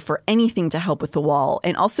library for anything to help with the wall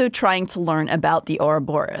and also trying to learn about the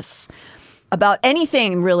Ouroboros. About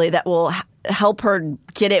anything, really, that will help her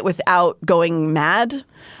get it without going mad.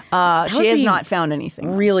 She has not found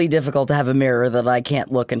anything. Really difficult to have a mirror that I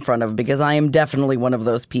can't look in front of because I am definitely one of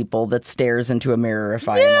those people that stares into a mirror if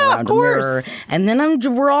I am around a mirror. And then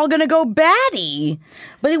we're all going to go batty.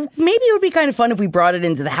 But maybe it would be kind of fun if we brought it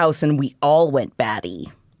into the house and we all went batty.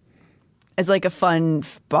 As like a fun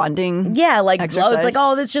bonding exercise. It's like,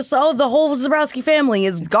 the whole Zabrowski family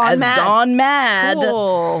has gone mad.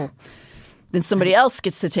 Cool. Then somebody else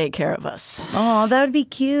gets to take care of us. Oh, that would be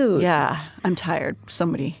cute. Yeah, I'm tired.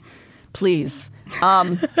 Somebody, please.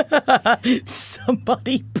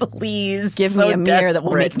 Somebody, please. Give me a mirror that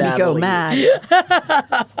will make me go mad.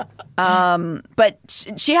 But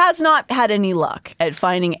she has not had any luck at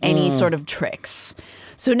finding any sort of tricks.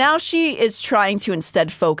 So now she is trying to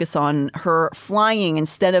instead focus on her flying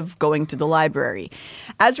instead of going through the library.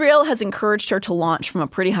 Azriel has encouraged her to launch from a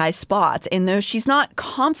pretty high spot, and though she's not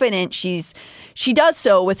confident, she does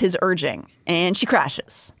so with his urging, and she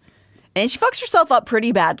crashes. And she fucks herself up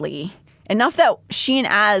pretty badly. enough that she and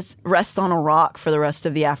Az rest on a rock for the rest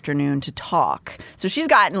of the afternoon to talk. So she's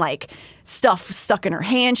gotten like stuff stuck in her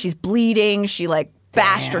hand. She's bleeding. She like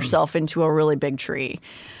bashed herself into a really big tree.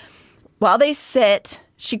 While they sit,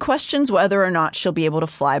 she questions whether or not she'll be able to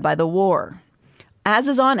fly by the war. Az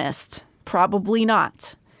is honest. Probably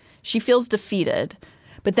not. She feels defeated.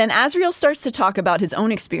 But then Azrael starts to talk about his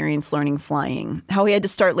own experience learning flying, how he had to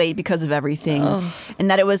start late because of everything,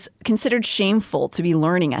 and that it was considered shameful to be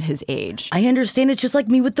learning at his age. I understand. It's just like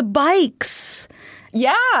me with the bikes.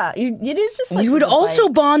 Yeah, it is just like we would also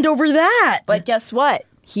bond over that. But guess what?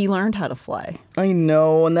 He learned how to fly. I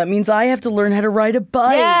know, and that means I have to learn how to ride a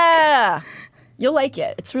bike. Yeah, you'll like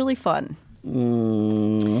it. It's really fun.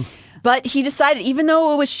 But he decided, even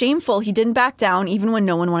though it was shameful, he didn't back down, even when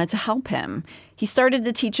no one wanted to help him. He started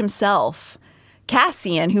to teach himself.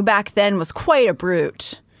 Cassian, who back then was quite a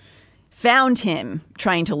brute, found him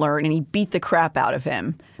trying to learn, and he beat the crap out of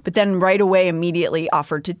him. But then right away immediately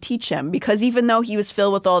offered to teach him, because even though he was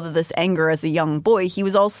filled with all of this anger as a young boy, he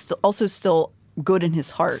was also still good in his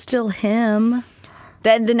heart. Still him.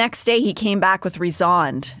 Then the next day he came back with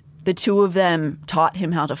Rizand. The two of them taught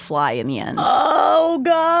him how to fly in the end. Oh,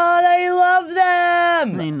 God, I love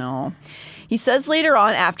them. I know. He says later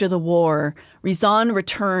on after the war, Rizand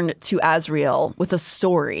returned to Azrael with a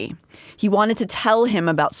story. He wanted to tell him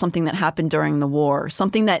about something that happened during the war,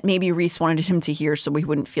 something that maybe Rhys wanted him to hear so he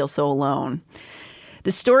wouldn't feel so alone.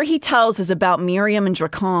 The story he tells is about Miriam and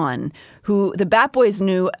Drakon, who the Bat Boys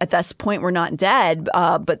knew at this point were not dead,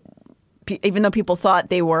 but even though people thought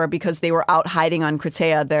they were because they were out hiding on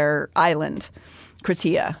Kretia, their island.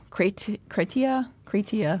 Kretia.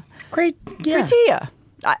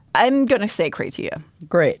 I'm going to say Kretia.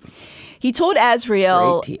 Great. He told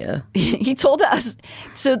Azrael. He told us.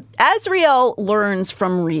 So Azrael learns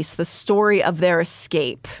from Rhys the story of their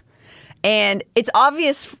escape. And it's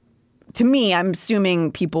obvious to me, I'm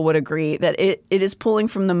assuming people would agree, that it is pulling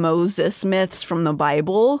from the Moses myths from the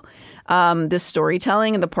Bible. This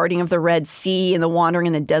storytelling and the parting of the Red Sea and the wandering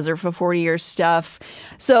in the desert for 40 years stuff.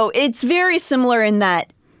 So it's very similar in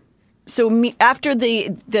that. So after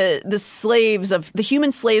the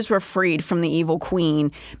human slaves were freed from the evil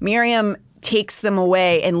queen, Miriam takes them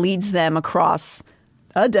away and leads them across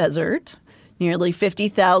a desert, nearly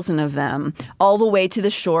 50,000 of them, all the way to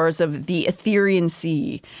the shores of the Etherean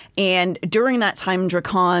Sea. And during that time,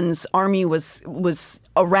 Drakon's army was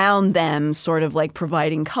around them, sort of like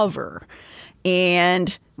providing cover.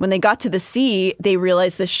 And when they got to the sea, they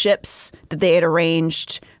realized the ships that they had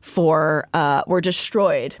arranged for were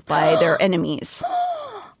destroyed by their enemies.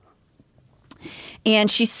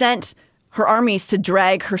 And she sent her armies to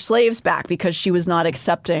drag her slaves back because she was not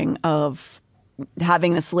accepting of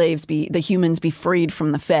having the humans be freed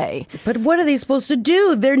from the Fae. But what are they supposed to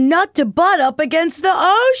do? They're nut to butt up against the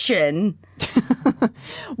ocean.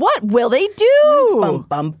 What will they do? Bum,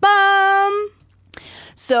 bum, bum.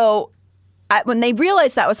 So when they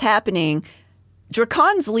realized that was happening,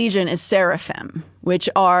 Drakon's legion is seraphim, which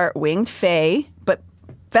are winged fae, but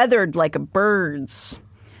feathered like birds.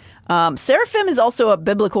 Seraphim is also a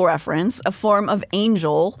biblical reference, a form of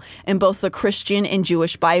angel in both the Christian and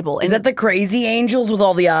Jewish Bible. Is that the crazy angels with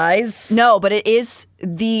all the eyes? No, but it is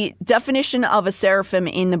the definition of a seraphim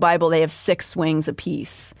in the Bible. They have 6 wings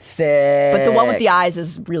apiece. Sick. But the one with the eyes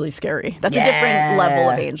is really scary. That's a different level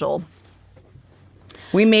of angel.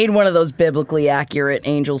 We made one of those biblically accurate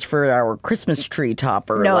angels for our Christmas tree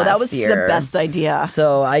topper last that was year. The best idea.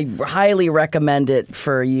 So I highly recommend it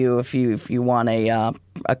for you if you want a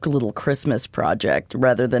little Christmas project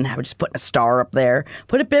rather than just putting a star up there.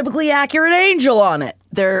 Put a biblically accurate angel on it.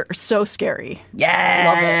 They're so scary.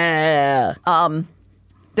 Yeah. Love it.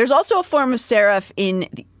 There's also a form of seraph in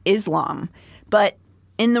Islam, but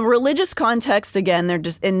in the religious context, again, they're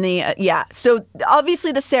just in the So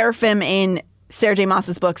obviously the seraphim in Sarah J.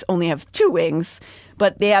 Maas's books only have 2 wings,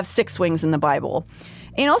 but they have 6 wings in the Bible.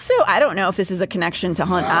 And also, I don't know if this is a connection to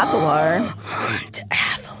Hunt Athalar. Hunt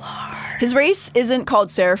Athalar. His race isn't called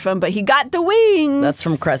Seraphim, but he got the wings. That's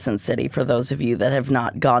from Crescent City, for those of you that have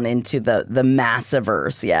not gone into the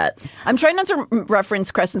Massiverse yet. I'm trying not to reference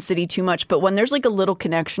Crescent City too much, but when there's like a little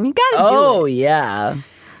connection, you gotta do it. Oh, yeah.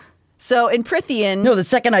 So in Prithian... No, the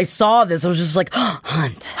second I saw this, I was just like,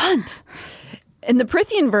 Hunt. In the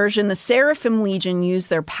Prithian version, the Seraphim Legion use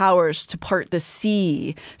their powers to part the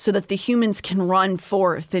sea so that the humans can run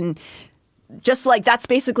forth. And just like that's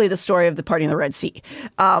basically the story of the parting of the Red Sea.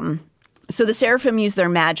 So the Seraphim use their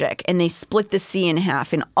magic and they split the sea in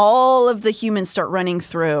half and all of the humans start running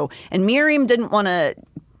through. And Miriam didn't want to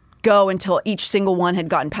go until each single one had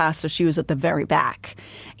gotten past, so she was at the very back.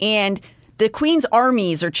 And the queen's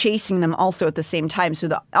armies are chasing them also at the same time. So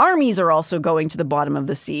the armies are also going to the bottom of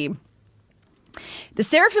the sea. The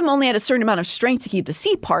seraphim only had a certain amount of strength to keep the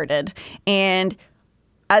sea parted. And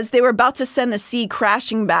as they were about to send the sea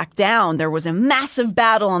crashing back down, there was a massive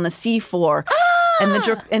battle on the seafloor.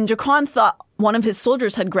 And Drakon thought one of his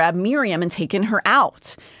soldiers had grabbed Miriam and taken her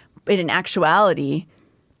out. But in actuality,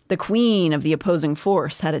 the queen of the opposing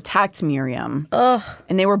force had attacked Miriam.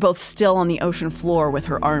 And they were both still on the ocean floor with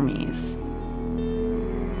her armies.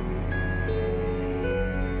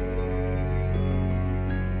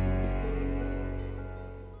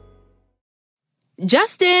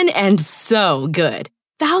 Just in and so good.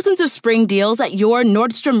 Thousands of spring deals at your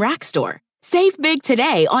Nordstrom Rack store. Save big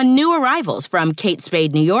today on new arrivals from Kate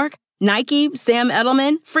Spade New York, Nike, Sam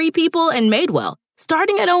Edelman, Free People, and Madewell,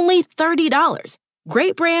 starting at only $30.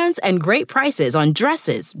 Great brands and great prices on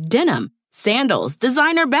dresses, denim, sandals,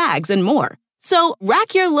 designer bags, and more. So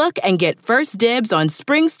rack your look and get first dibs on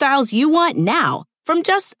spring styles you want now from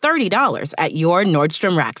just $30 at your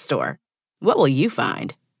Nordstrom Rack store. What will you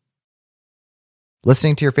find?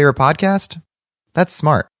 Listening to your favorite podcast? That's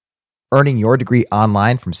smart. Earning your degree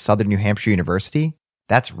online from Southern New Hampshire University?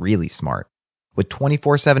 That's really smart. With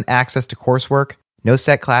 24/7 access to coursework, no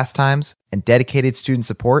set class times, and dedicated student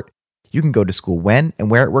support, you can go to school when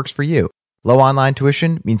and where it works for you. Low online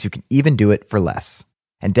tuition means you can even do it for less.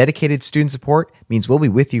 And dedicated student support means we'll be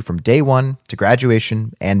with you from day one to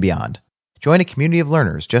graduation and beyond. Join a community of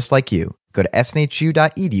learners just like you. Go to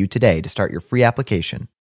snhu.edu today to start your free application.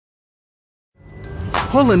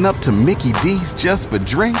 Pulling up to Mickey D's just for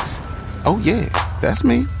drinks? Oh yeah, that's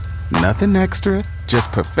me. Nothing extra,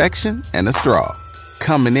 just perfection and a straw.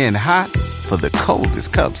 Coming in hot for the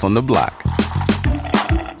coldest cups on the block.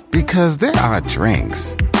 Because there are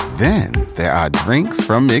drinks. Then there are drinks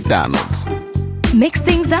from McDonald's. Mix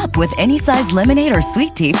things up with any size lemonade or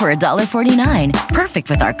sweet tea for $1.49. Perfect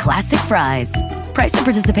with our classic fries. Price and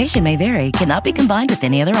participation may vary. Cannot be combined with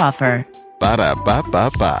any other offer.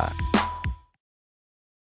 Ba-da-ba-ba-ba.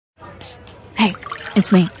 Hey,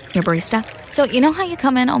 it's me, your barista. So you know how you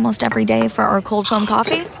come in almost every day for our cold foam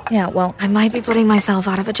coffee? Yeah, well, I might be putting myself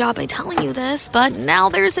out of a job by telling you this, but now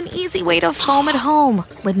there's an easy way to foam at home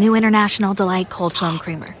with new International Delight Cold Foam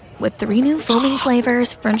Creamer. With 3 new foaming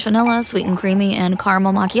flavors, French vanilla, sweet and creamy, and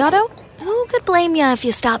caramel macchiato, who could blame you if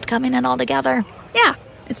you stopped coming in altogether? Yeah,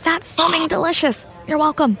 it's that foaming delicious. You're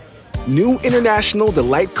welcome. New International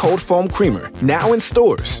Delight Cold Foam Creamer, now in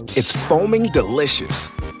stores. It's foaming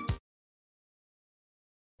delicious.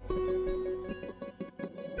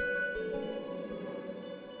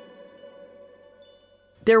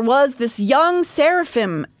 There was this young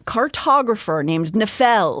seraphim cartographer named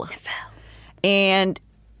Nephel. And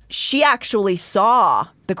she actually saw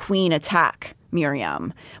the queen attack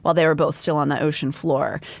Miriam while they were both still on the ocean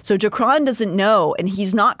floor. So Drakon doesn't know, and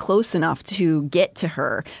he's not close enough to get to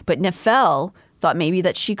her. But Nephel thought maybe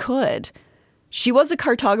that she could. She was a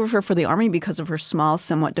cartographer for the army because of her small,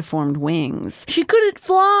 somewhat deformed wings. She couldn't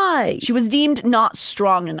fly. She was deemed not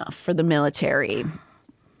strong enough for the military.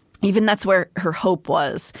 Even that's where her hope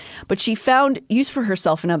was. But she found use for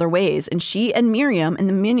herself in other ways, and she and Miriam in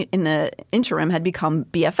the interim had become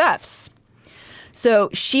BFFs.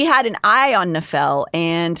 So she had an eye on Nephel,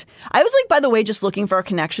 and I was like, by the way, just looking for a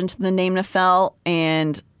connection to the name Nephel,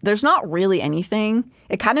 and there's not really anything.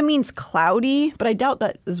 It kind of means cloudy, but I doubt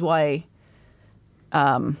that is why.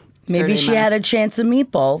 Maybe she had a chance of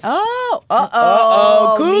meatballs.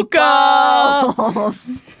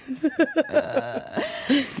 Meatballs.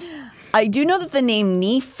 I do know that the name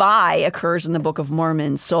Nephi occurs in the Book of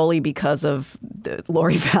Mormon solely because of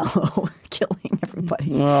Lori Vallow killing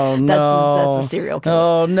everybody. Oh, no. That's a serial killer.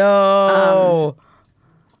 Oh, no.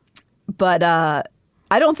 But I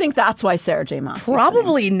don't think that's why Sarah J. Maas.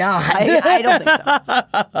 Probably not. I don't think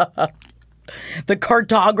so. The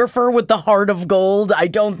cartographer with the heart of gold. I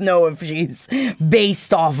don't know if she's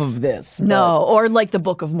based off of this. No, or like the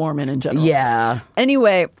Book of Mormon in general. Yeah.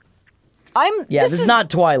 Anyway, this is not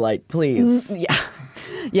Twilight, please.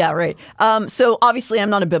 Yeah, right. So obviously I'm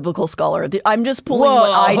not a biblical scholar. I'm just pulling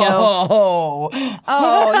what I know.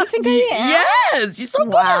 Oh, you think I am? Yes, you're so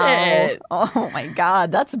good at it. Oh my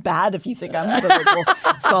God, that's bad if you think I'm a biblical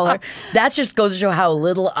scholar. That just goes to show how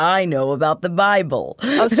little I know about the Bible.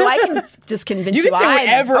 Oh, so I can just convince you. You can say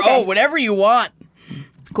whatever. Okay. Whatever you want.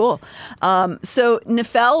 Cool. So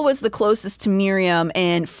Nephel was the closest to Miriam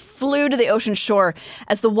and flew to the ocean shore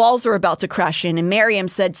as the walls were about to crash in. And Miriam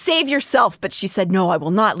said, "Save yourself." But she said, "No, I will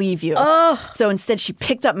not leave you." So instead, she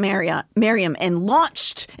picked up Miriam and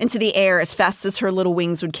launched into the air as fast as her little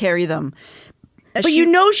wings would carry them. But you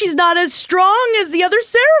know she's not as strong as the other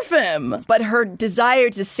seraphim. But her desire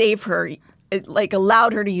to save her it like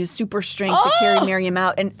allowed her to use super strength to carry Miriam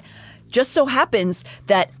out. And just so happens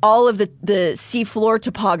that all of the seafloor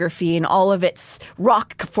topography and all of its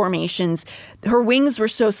rock formations, her wings were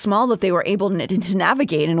so small that they were able to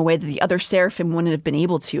navigate in a way that the other seraphim wouldn't have been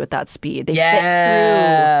able to at that speed. They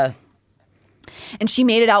fit through. And she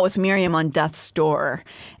made it out with Miriam on death's door.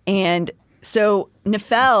 And so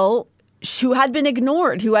Nephel, who had been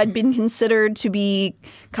ignored, who had been considered to be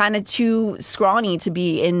kind of too scrawny to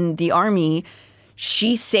be in the army,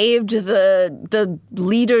 she saved the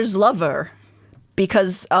leader's lover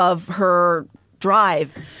because of her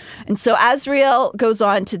drive. And so Azrael goes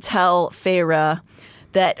on to tell Feyre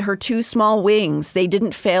that her 2 small wings, they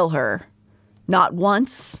didn't fail her. Not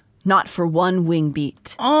once, not for one wing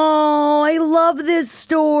beat. Oh, I love this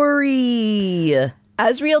story.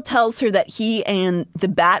 Azrael tells her that he and the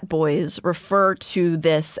Bat Boys refer to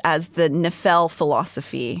this as the Nephel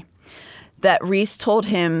philosophy. That Rhys told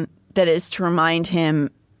him that is to remind him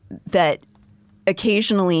that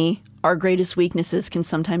occasionally our greatest weaknesses can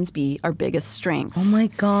sometimes be our biggest strengths. Oh my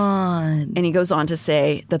God. And he goes on to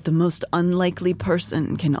say that the most unlikely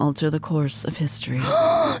person can alter the course of history.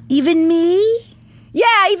 Even me?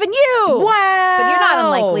 Yeah, even you. Wow. But you're not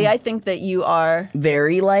unlikely. I think that you are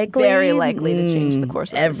very likely to change the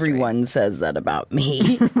course of Everyone history. says that about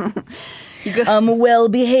me.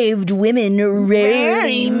 Well-behaved women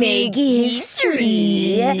rarely make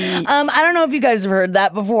history. I don't know if you guys have heard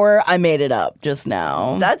that before. I made it up just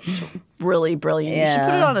now. That's really brilliant. Yeah. You should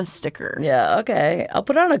put it on a sticker. Yeah, okay. I'll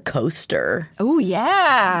put it on a coaster. Oh,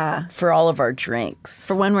 yeah. For all of our drinks.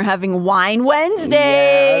 For when we're having Wine Wednesdays.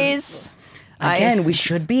 Yes. Again, we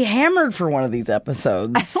should be hammered for one of these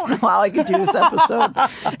episodes. I don't know how I could do this episode.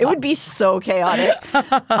 It would be so chaotic.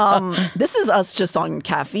 This is us just on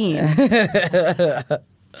caffeine.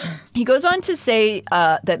 He goes on to say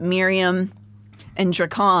that Miriam and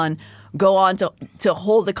Drakon go on to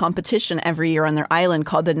hold a competition every year on their island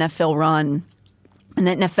called the Nephil Run. And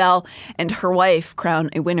that Nephel and her wife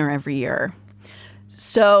crown a winner every year.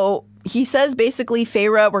 So he says basically,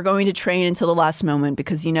 Feyre, we're going to train until the last moment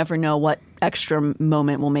because you never know what extra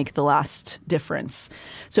moment will make the last difference.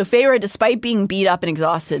 So Feyre, despite being beat up and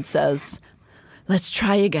exhausted, says, let's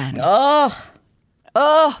try again. Oh,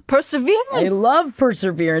 perseverance. I love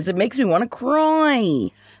perseverance. It makes me want to cry.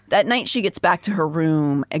 That night she gets back to her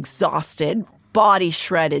room, exhausted, body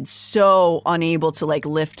shredded, so unable to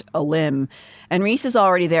lift a limb. And Rhys is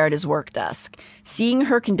already there at his work desk. Seeing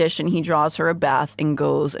her condition, he draws her a bath and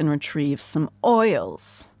goes and retrieves some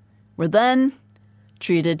oils. We're then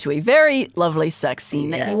treated to a very lovely sex scene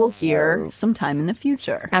that you will hear sometime in the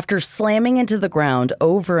future. After slamming into the ground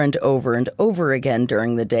over and over and over again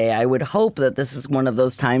during the day, I would hope that this is one of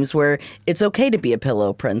those times where it's okay to be a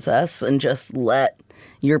pillow princess and just let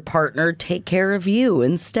your partner take care of you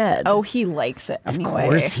instead. Oh, he likes it anyway. Of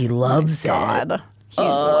course he loves it. He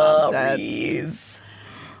loves it. Please.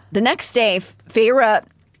 The next day, Feyre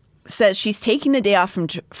says she's taking the day off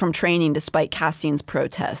from training despite Cassian's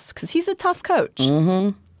protests because he's a tough coach.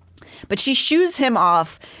 Mm-hmm. But she shoos him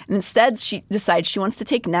off, and instead she decides she wants to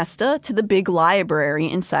take Nesta to the big library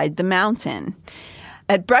inside the mountain.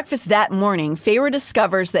 At breakfast that morning, Feyre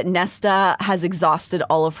discovers that Nesta has exhausted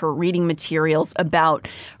all of her reading materials about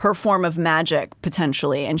her form of magic,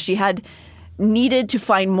 potentially, and she had needed to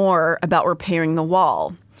find more about repairing the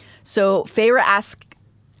wall. So Feyre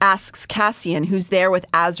asks Cassian, who's there with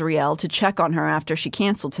Azrael, to check on her after she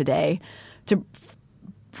canceled today, to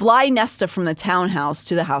fly Nesta from the townhouse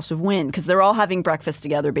to the House of Wind, because they're all having breakfast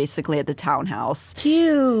together, basically, at the townhouse.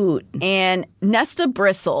 Cute. And Nesta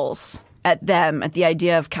bristles at them at the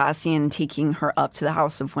idea of Cassian taking her up to the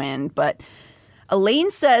House of Wind. But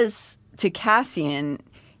Elaine says to Cassian,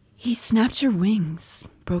 he snapped your wings,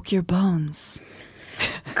 broke your bones.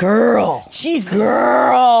 Girl. Jesus.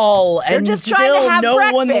 Girl. They're and just still trying to have no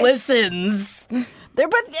breakfast. one listens. Can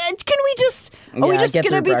we just, are we Yeah, just get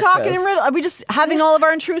going to through be talking in breakfast. riddle? Are we just having all of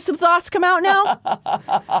our intrusive thoughts come out now?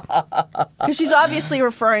 Because she's obviously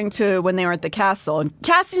referring to when they were at the castle. And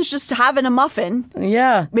Cassian's just having a muffin.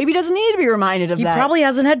 Yeah. Maybe he doesn't need to be reminded of He that. probably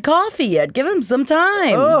hasn't had coffee yet. Give him some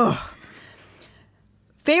time. Ugh.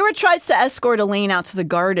 Feyre tries to escort Elaine out to the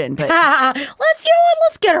garden, but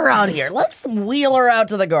Let's get her out here. Let's wheel her out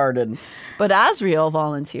to the garden. But Azrael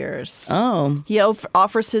volunteers. Oh. He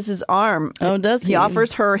offers his arm. Oh, does he? He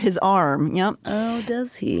offers her his arm. Yep. Oh,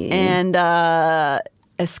 does he? And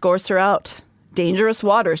escorts her out. Dangerous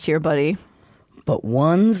waters here, buddy. But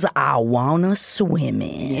ones I wanna swim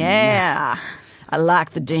in. Yeah. I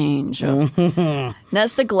like the danger.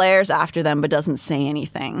 Nesta glares after them but doesn't say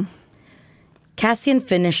anything. Cassian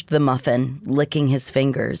finished the muffin, licking his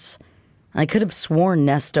fingers. I could have sworn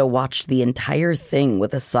Nesta watched the entire thing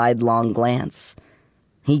with a sidelong glance.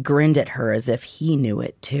 He grinned at her as if he knew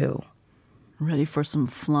it, too. Ready for some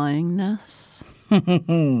flying, Ness?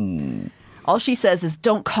 All she says is,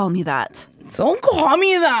 don't call me that. Don't call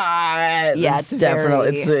me that. Yeah, it's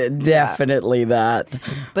definitely that.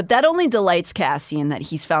 But that only delights Cassie in that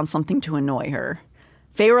he's found something to annoy her.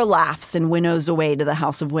 Feyre laughs and winnows away to the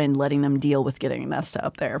House of Wind, letting them deal with getting Nesta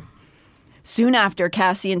up there. Soon after,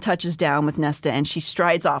 Cassian touches down with Nesta and she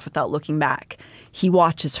strides off without looking back. He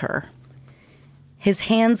watches her. His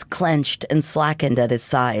hands clenched and slackened at his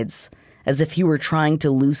sides, as if he were trying to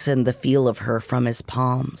loosen the feel of her from his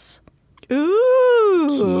palms. Ooh.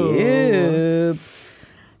 Cute.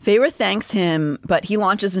 Feyre thanks him, but he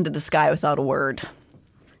launches into the sky without a word.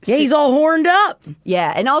 Yeah, he's all horned up.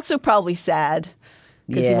 Yeah, and also probably sad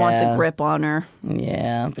because he wants a grip on her.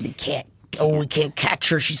 Yeah, but he can't. Oh, we can't catch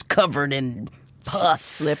her. She's covered in pus.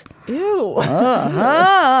 Slip. Ew.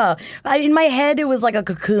 In my head, it was like a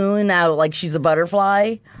cocoon. Now, like she's a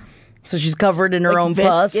butterfly. So she's covered in her own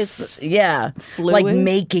pus. Yeah. Fluid? Like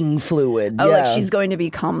making fluid. Oh, yeah. like she's going to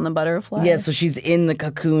become the butterfly? Yeah, so she's in the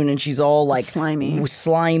cocoon and she's all like slimy,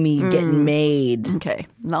 getting made. Okay.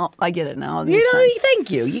 No, I get it now. Thank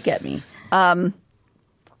you. You get me.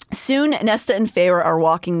 Soon, Nesta and Feyre are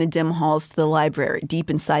walking the dim halls to the library, deep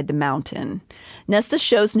inside the mountain. Nesta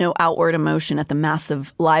shows no outward emotion at the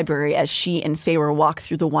massive library as she and Feyre walk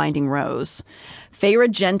through the winding rows.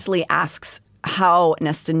 Feyre gently asks how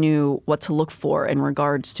Nesta knew what to look for in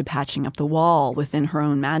regards to patching up the wall within her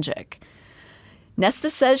own magic. Nesta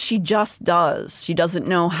says she just does. She doesn't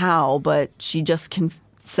know how, but she just can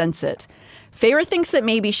sense it. Feyre thinks that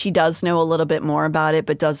maybe she does know a little bit more about it,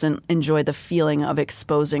 but doesn't enjoy the feeling of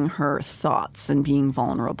exposing her thoughts and being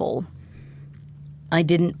vulnerable. I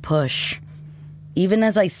didn't push. Even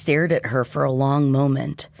as I stared at her for a long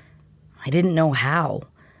moment, I didn't know how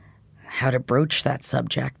to broach that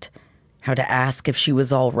subject, how to ask if she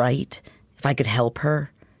was all right, if I could help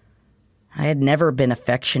her. I had never been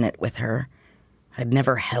affectionate with her. I'd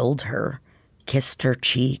never held her, kissed her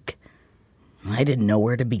cheek. I didn't know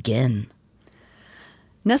where to begin.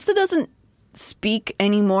 Nesta doesn't speak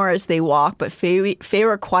anymore as they walk, but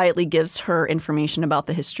Feyre quietly gives her information about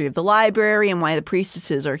the history of the library and why the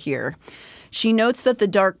priestesses are here. She notes that the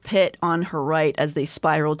dark pit on her right as they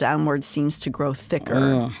spiral downward seems to grow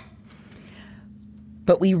thicker.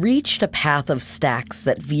 But we reached a path of stacks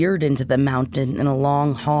that veered into the mountain in a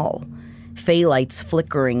long hall, fey lights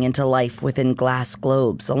flickering into life within glass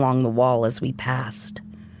globes along the wall as we passed.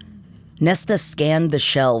 Nesta scanned the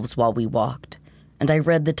shelves while we walked, and I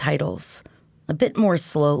read the titles, a bit more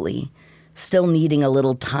slowly, still needing a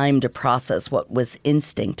little time to process what was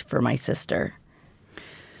instinct for my sister.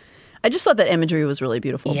 I just thought that imagery was really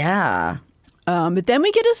beautiful. Yeah. But then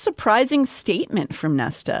we get a surprising statement from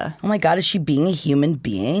Nesta. Oh my God, is she being a human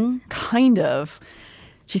being? Kind of.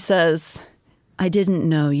 She says, I didn't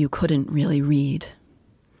know you couldn't really read.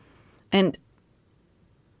 And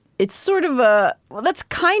it's sort of that's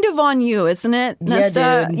kind of on you, isn't it, Nesta?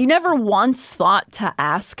 Yeah, dude. You never once thought to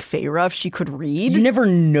ask Feyre if she could read? You never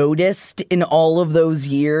noticed in all of those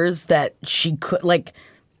years that she could,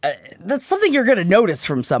 that's something you're going to notice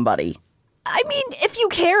from somebody. I mean, if you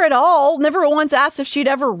care at all, never once asked if she'd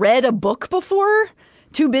ever read a book before?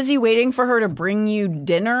 Too busy waiting for her to bring you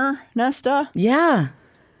dinner, Nesta? Yeah.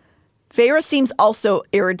 Feyre seems also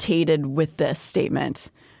irritated with this statement.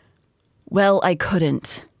 Well, I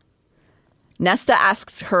couldn't. Nesta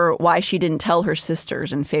asks her why she didn't tell her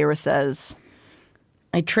sisters, and Feyre says,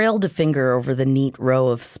 I trailed a finger over the neat row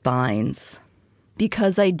of spines.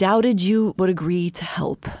 Because I doubted you would agree to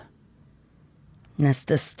help.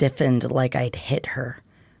 Nesta stiffened like I'd hit her,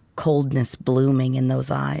 coldness blooming in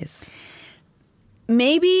those eyes.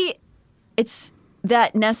 Maybe it's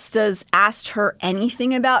that Nesta's asked her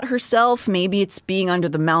anything about herself. Maybe it's being under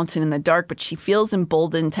the mountain in the dark, but she feels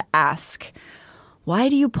emboldened to ask, why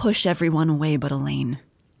do you push everyone away but Elaine?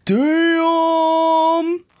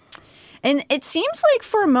 Damn! And it seems like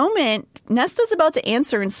for a moment, Nesta's about to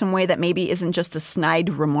answer in some way that maybe isn't just a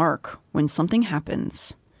snide remark when something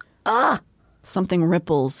happens. Something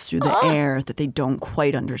ripples through the air that they don't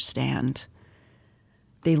quite understand.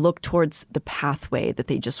 They look towards the pathway that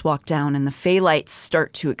they just walked down, and the fey lights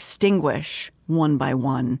start to extinguish one by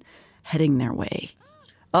one, heading their way.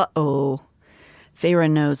 Uh-oh.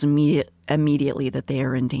 Feyre knows immediately that they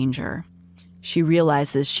are in danger. She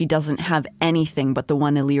realizes she doesn't have anything but the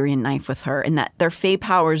one Illyrian knife with her, and that their fey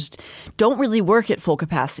powers don't really work at full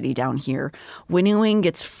capacity down here. Winnowing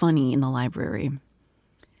gets funny in the library.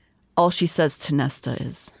 All she says to Nesta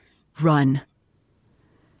is, run.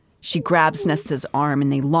 She grabs Nesta's arm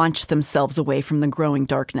and they launch themselves away from the growing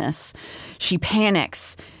darkness. She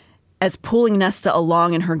panics as pulling Nesta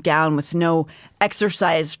along in her gown with no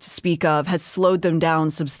exercise to speak of has slowed them down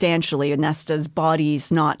substantially, and Nesta's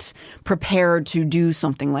body's not prepared to do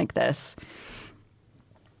something like this.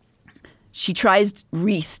 She tries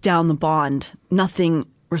Reese down the bond. Nothing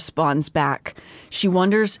responds back. She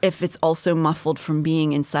wonders if it's also muffled from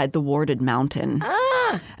being inside the warded mountain.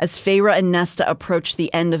 As Feyre and Nesta approach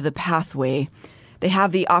the end of the pathway, they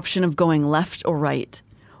have the option of going left or right.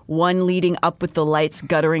 One leading up with the lights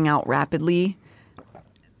guttering out rapidly,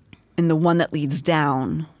 and the one that leads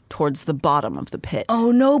down towards the bottom of the pit.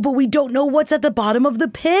 Oh no, but we don't know what's at the bottom of the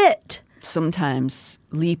pit. Sometimes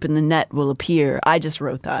leap in the net will appear. I just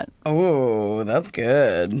wrote that. Oh, that's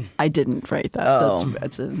good. I didn't write that. Oh.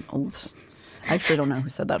 That's an old... I actually don't know who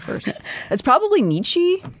said that first. It's probably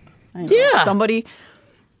Nietzsche. Yeah. Somebody...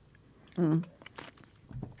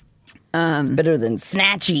 It's better than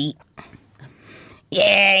Snatchy.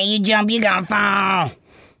 Yeah, you jump, you gonna fall.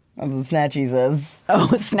 That's what Snatchy says. Oh,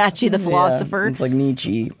 Snatchy the philosopher? Yeah, it's like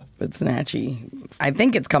Nietzsche, but Snatchy. I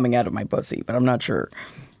think it's coming out of my pussy, but I'm not sure.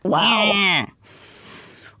 Wow. Yeah.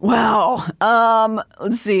 Wow.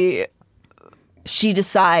 Let's see. She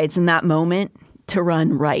decides in that moment to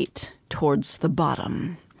run right towards the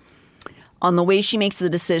bottom. On the way, she makes the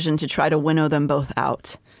decision to try to winnow them both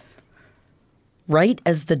out. Right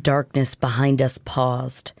as the darkness behind us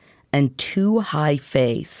paused, and two high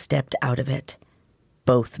fae stepped out of it,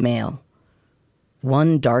 both male.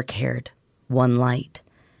 One dark-haired, one light,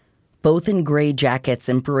 both in gray jackets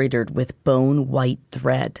embroidered with bone-white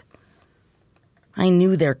thread. I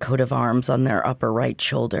knew their coat of arms on their upper right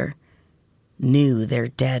shoulder, knew their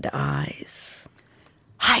dead eyes.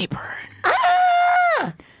 Hybern.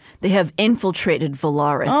 Ah! They have infiltrated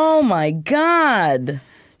Valaris. Oh my God!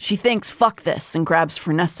 She thinks, fuck this, and grabs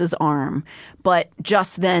for Nesta's arm. But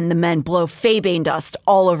just then, the men blow Faebane dust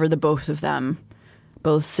all over the both of them.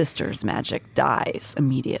 Both sisters' magic dies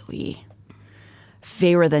immediately.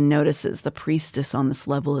 Feyre then notices the priestess on this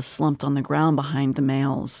level is slumped on the ground behind the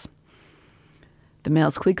males. The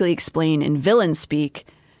males quickly explain in villain speak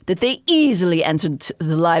that they easily entered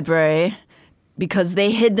the library because they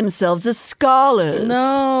hid themselves as scholars.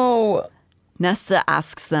 No! Nesta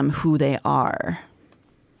asks them who they are.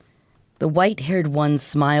 The white-haired one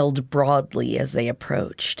smiled broadly as they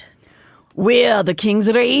approached. We're the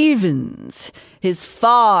King's Ravens, his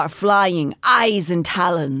far-flying eyes and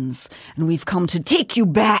talons, and we've come to take you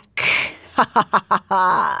back. Ha ha ha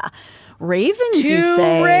ha. Ravens, you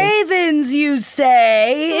say? Two ravens, you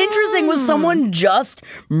say? Interesting. Was someone just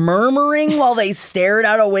murmuring while they stared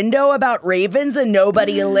out a window about ravens and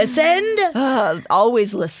nobody listened?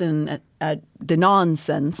 Always listen at the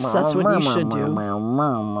nonsense. That's what you should do.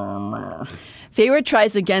 Feyre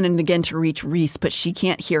tries again and again to reach Reese, but she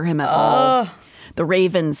can't hear him at all. The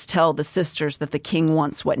ravens tell the sisters that the king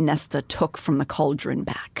wants what Nesta took from the cauldron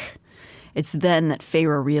back. It's then that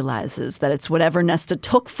Feyre realizes that it's whatever Nesta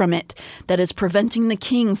took from it that is preventing the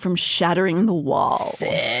king from shattering the wall.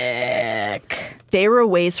 Sick. Feyre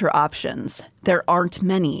weighs her options. There aren't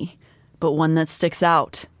many, but one that sticks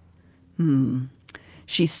out.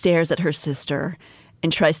 She stares at her sister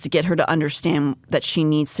and tries to get her to understand that she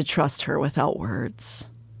needs to trust her without words.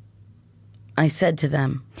 I said to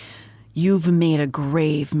them, "You've made a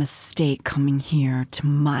grave mistake coming here to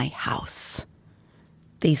my house."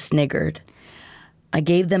 They sniggered. I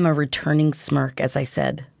gave them a returning smirk as I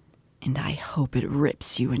said, "And I hope it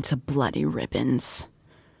rips you into bloody ribbons."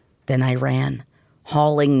 Then I ran,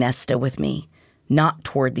 hauling Nesta with me, not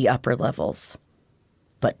toward the upper levels,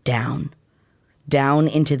 but down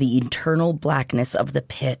into the eternal blackness of the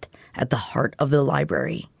pit at the heart of the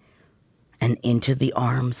library, and into the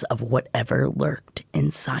arms of whatever lurked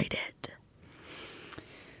inside it.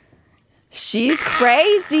 She's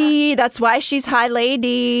crazy. That's why she's High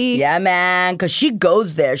Lady. Yeah, man, because she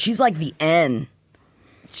goes there. She's like the N.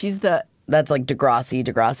 That's like Degrassi.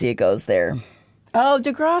 Degrassi, it goes there. Oh,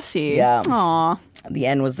 Degrassi. Yeah. Aw. The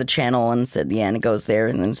N was the channel and said the N, it goes there.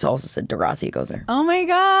 And then it also said Degrassi, it goes there. Oh, my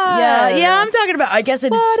God. Yeah, I'm talking about, I guess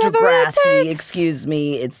it's Whatever Degrassi. it takes. Excuse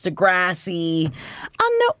me. It's Degrassi.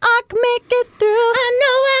 I know I can make it through. I know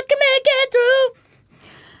I can make it through.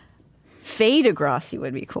 Faye Degrassi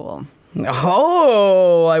would be cool.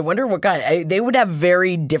 Oh, I wonder what kind. They would have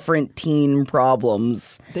very different teen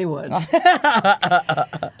problems. They would.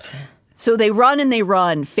 So they run and they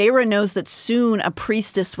run. Feyre knows that soon a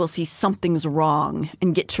priestess will see something's wrong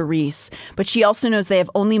and get to Reese, but she also knows they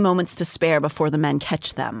have only moments to spare before the men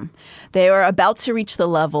catch them. They are about to reach the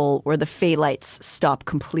level where the Fey lights stop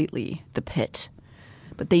completely, the pit.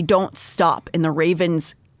 But they don't stop, and the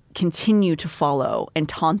ravens continue to follow and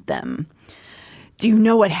taunt them. Do you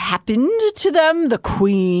know what happened to them, the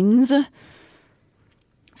queens?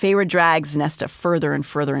 Feyre drags Nesta further and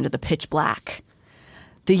further into the pitch black.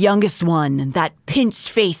 The youngest one, that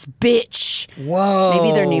pinched-face bitch. Whoa.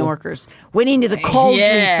 Maybe they're New Yorkers. Went into the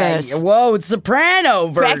cauldron first. Whoa, it's Soprano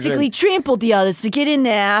version. Practically trampled the others to get in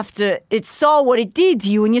there after it saw what it did to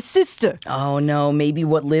you and your sister. Oh, no. Maybe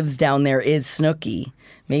what lives down there is Snooki.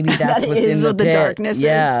 Maybe that's that what's is in the what pit. The darkness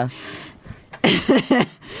yeah. is.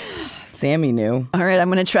 Sammy knew. All right, I'm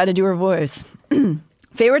going to try to do her voice.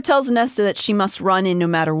 Feyre tells Nesta that she must run in no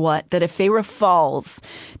matter what, that if Feyre falls,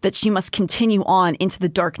 that she must continue on into the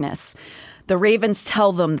darkness. The ravens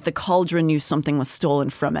tell them that the cauldron knew something was stolen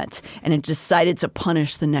from it, and it decided to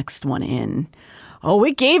punish the next one in. Oh,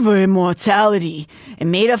 it gave her immortality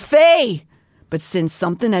and made her Fae. But since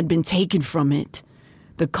something had been taken from it,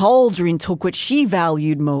 the cauldron took what she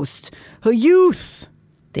valued most, her youth.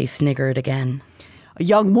 They sniggered again. A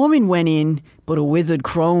young woman went in, but a withered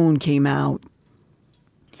crone came out.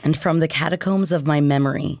 And from the catacombs of my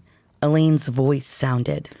memory, Elaine's voice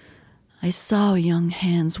sounded. I saw young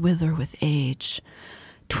hands wither with age.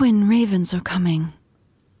 Twin ravens are coming.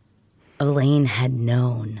 Elaine had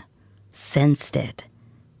known, sensed it,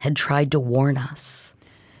 had tried to warn us.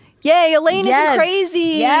 Yay, Elaine isn't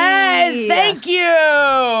crazy. Yes, thank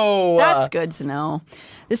you. That's good to know.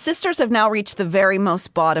 The sisters have now reached the very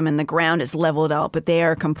most bottom and the ground is leveled out, but they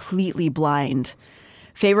are completely blind.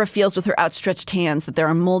 Feyre feels with her outstretched hands that there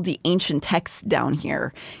are moldy ancient texts down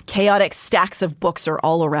here. Chaotic stacks of books are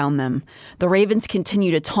all around them. The ravens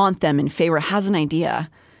continue to taunt them, and Feyre has an idea.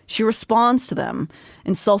 She responds to them,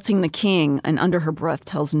 insulting the king, and under her breath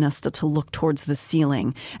tells Nesta to look towards the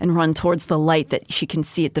ceiling and run towards the light that she can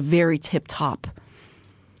see at the very tip top.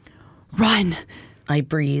 Run! I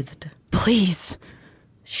breathed. Please.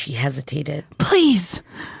 She hesitated. Please!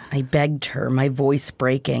 I begged her, my voice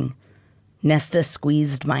breaking. Nesta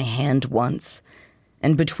squeezed my hand once,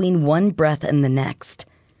 and between one breath and the next,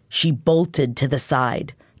 she bolted to the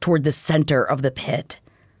side, toward the center of the pit,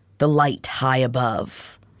 the light high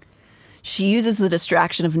above. She uses the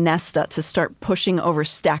distraction of Nesta to start pushing over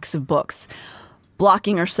stacks of books,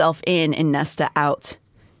 blocking herself in and Nesta out.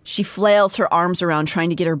 She flails her arms around trying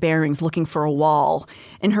to get her bearings, looking for a wall.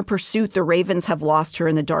 In her pursuit, the ravens have lost her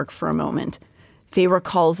in the dark for a moment. Feyre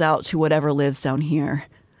calls out to whatever lives down here.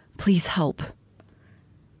 Please help.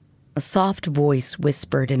 A soft voice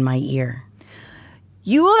whispered in my ear.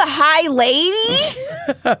 You the high lady?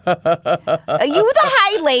 Are you the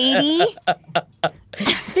high lady?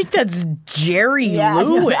 I think that's Jerry Lewis.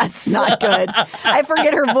 No, that's not good. I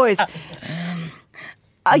forget her voice.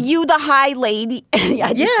 Are you the high lady?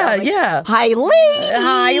 yeah. High lady.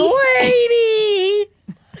 High lady.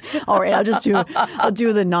 All right, I'll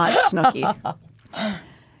do the not Snooki.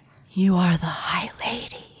 You are the high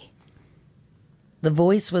lady. The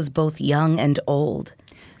voice was both young and old,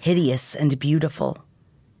 hideous and beautiful.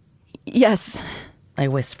 Yes, I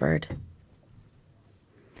whispered.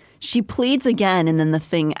 She pleads again, and then the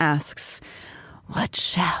thing asks, what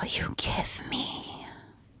shall you give me?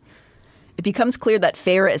 It becomes clear that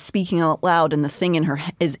Feyre is speaking out loud, and the thing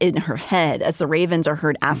is in her head, as the ravens are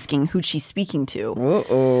heard asking who she's speaking to.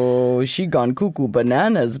 Uh-oh, she gone cuckoo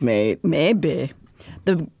bananas, mate. Maybe.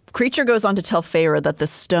 The creature goes on to tell Feyre that the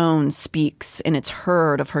stone speaks, and it's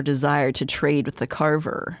heard of her desire to trade with the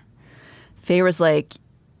carver. Feyre's like,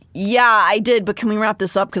 yeah, I did, but can we wrap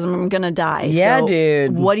this up because I'm going to die? Yeah, so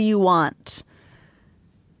dude. What do you want?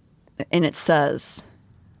 And it says,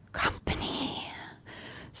 company.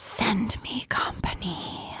 Send me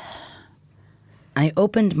company. I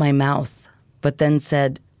opened my mouth, but then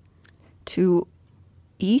said, to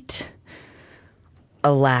eat?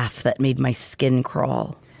 A laugh that made my skin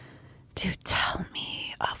crawl. To tell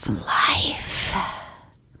me of life.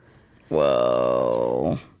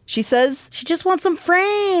 Whoa. She says she just wants some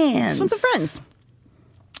friends.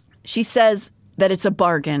 She says that it's a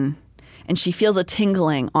bargain, and she feels a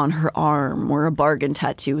tingling on her arm where a bargain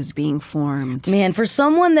tattoo is being formed. Man, for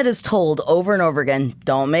someone that is told over and over again,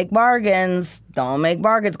 don't make bargains,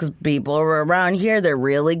 because people around here, they're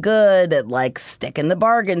really good at, like, sticking the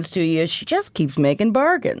bargains to you. She just keeps making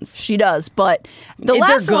bargains. She does, but the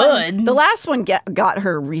last one got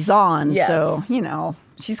her resigned, yes. So, you know,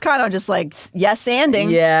 she's kind of just like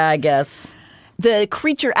yes-anding. Yeah, I guess. The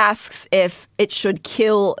creature asks if it should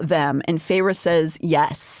kill them, and Feyre says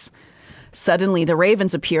yes. Suddenly, the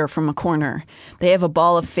ravens appear from a corner. They have a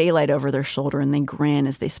ball of phalite over their shoulder, and they grin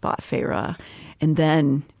as they spot Feyre. And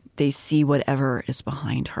then they see whatever is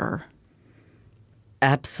behind her.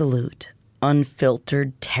 Absolute,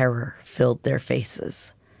 unfiltered terror filled their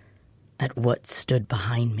faces. at what stood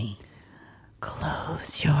behind me.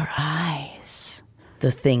 Close your eyes.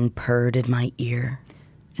 The thing purred in my ear.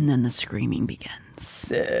 And then the screaming begins.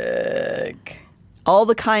 Sick. All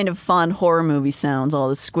the kind of fun horror movie sounds, all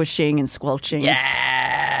the squishing and squelching.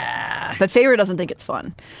 Yeah. But Feyre doesn't think it's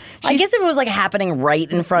fun. I guess if it was like happening right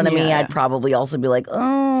in front of me, I'd probably also be like,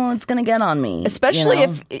 oh, it's going to get on me. Especially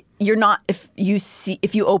if you're not,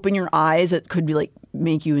 if you open your eyes, it could be like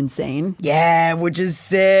make you insane. Yeah, which is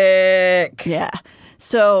sick. Yeah.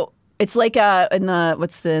 So it's like in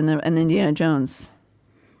Indiana Jones.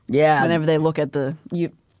 Yeah. Whenever they look at the,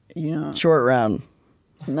 Short round.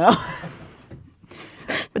 No.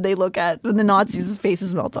 But they look at when the Nazis'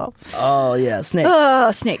 faces melt off. Oh, yeah.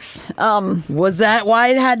 Snakes. Snakes. Was that why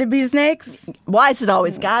it had to be snakes? Why is it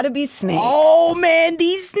always got to be snakes? Oh, man,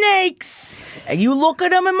 these snakes. And you look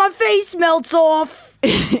at them and my face melts off.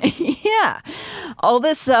 Yeah. All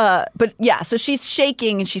this, but yeah, so she's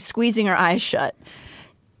shaking and she's squeezing her eyes shut.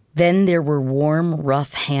 Then there were warm,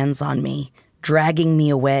 rough hands on me, dragging me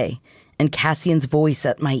away, and Cassian's voice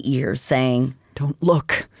at my ear saying, "Don't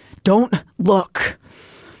look. Don't look."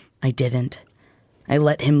 I didn't. I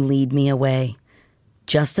let him lead me away.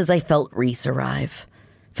 Just as I felt Rhys arrive,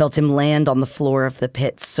 felt him land on the floor of the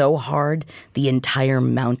pit so hard the entire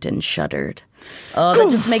mountain shuddered. Oh,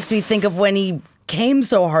 that just makes me think of when he came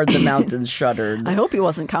so hard the mountains shuddered. I hope he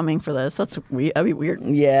wasn't coming for this. That'd be weird.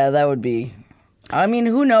 Yeah, that would be. I mean,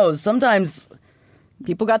 who knows? Sometimes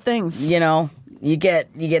people got things. You know, you get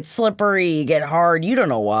slippery, you get hard. You don't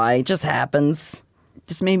know why. It just happens.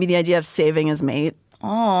 Just maybe the idea of saving his mate.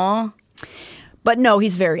 Aw. But no,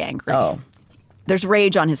 he's very angry. Oh. There's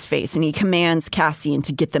rage on his face, and he commands Cassian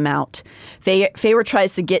to get them out. Feyre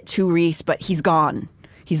tries to get to Rhys, but he's gone.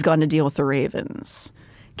 He's gone to deal with the ravens.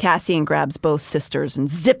 Cassian grabs both sisters and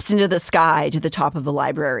zips into the sky to the top of the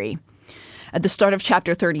library. At the start of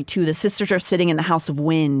chapter 32, the sisters are sitting in the House of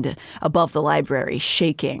Wind above the library,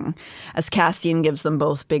 shaking, as Cassian gives them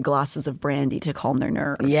both big glasses of brandy to calm their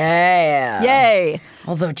nerves. Yeah. Yay.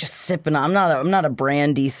 Although just sipping, I'm not a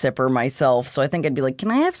brandy sipper myself, so I think I'd be like,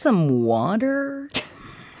 can I have some water?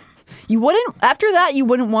 You wouldn't, after that, you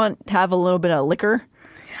wouldn't want to have a little bit of liquor?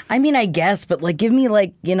 I mean, I guess, but like, give me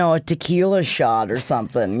like, a tequila shot or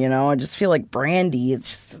something, I just feel like brandy,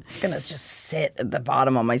 it's going to just sit at the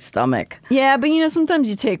bottom of my stomach. Yeah, but sometimes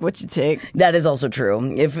you take what you take. That is also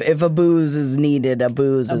true. If a booze is needed, a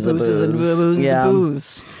booze is a booze. A booze is a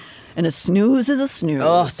booze. And a snooze is a snooze.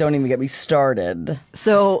 Oh, don't even get me started.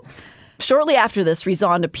 So shortly after this,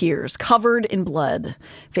 Rhysand appears, covered in blood.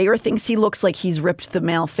 Feyre thinks he looks like he's ripped the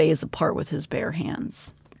male phase apart with his bare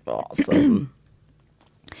hands. Awesome.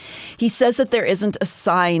 He says that there isn't a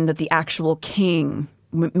sign that the actual king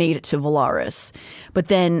made it to Valaris. But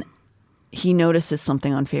then he notices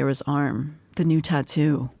something on Feyre's arm, the new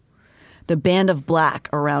tattoo. The band of black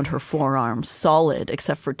around her forearm, solid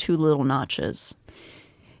except for 2 little notches.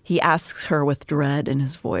 He asks her with dread in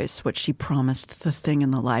his voice what she promised the thing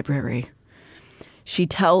in the library. She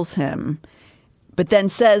tells him, but then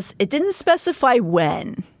says it didn't specify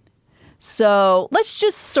when. So let's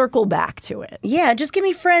just circle back to it. Yeah, just give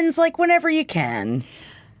me friends like whenever you can.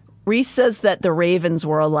 Rhys says that the ravens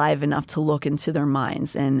were alive enough to look into their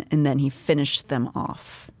minds, and then he finished them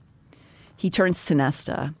off. He turns to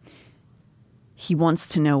Nesta. He wants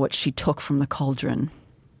to know what she took from the cauldron.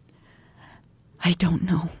 I don't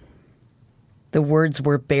know. The words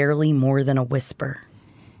were barely more than a whisper.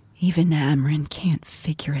 Even Amren can't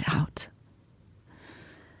figure it out.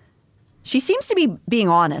 She seems to be being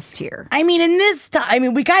honest here. I mean, in this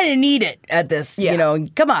time, we kind of need it at this,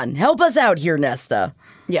 Come on, help us out here, Nesta.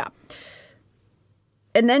 Yeah.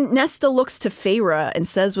 And then Nesta looks to Feyre and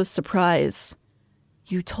says with surprise,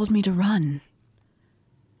 "You told me to run."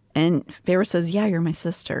 And Feyre says, "Yeah, you're my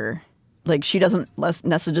sister." Like,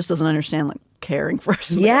 Nesta just doesn't understand, like, caring for her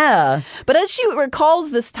sister. Yeah. But as she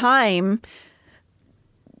recalls this time,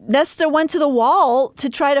 Nesta went to the wall to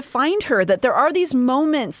try to find her, that there are these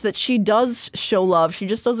moments that she does show love. She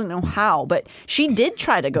just doesn't know how. But she did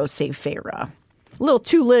try to go save Feyre. A little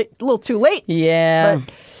too late. Yeah.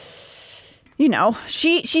 But,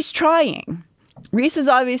 she's trying. Rhys is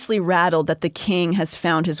obviously rattled that the king has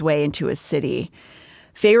found his way into his city.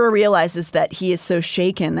 Feyre realizes that he is so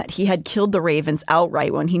shaken that he had killed the ravens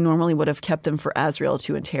outright when he normally would have kept them for Azriel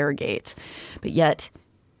to interrogate. But yet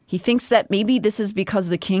he thinks that maybe this is because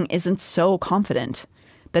the king isn't so confident,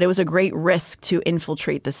 that it was a great risk to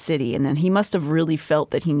infiltrate the city, and then he must have really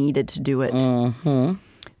felt that he needed to do it. Mm-hmm.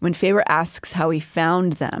 When Feyre asks how he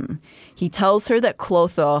found them, he tells her that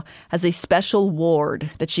Clotho has a special ward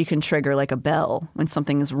that she can trigger like a bell when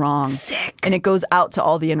something is wrong. Sick. And it goes out to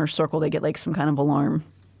all the inner circle. They get like some kind of alarm.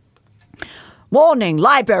 Warning,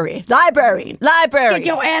 library. Get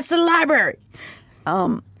your ass to the library.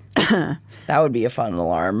 That would be a fun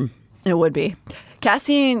alarm. It would be.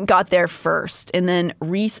 Cassian got there first, and then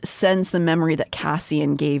Reese sends the memory that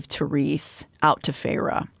Cassian gave to Reese out to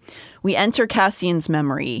Feyre. We enter Cassian's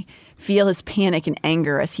memory, feel his panic and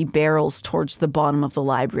anger as he barrels towards the bottom of the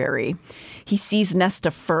library. He sees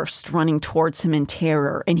Nesta first, running towards him in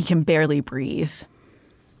terror, and he can barely breathe.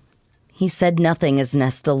 He said nothing as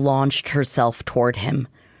Nesta launched herself toward him,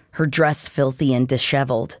 her dress filthy and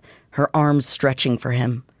disheveled, her arms stretching for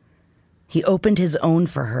him. He opened his own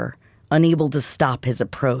for her, unable to stop his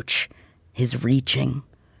approach, his reaching.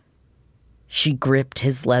 She gripped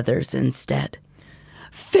his leathers instead.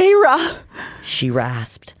 Feyre! She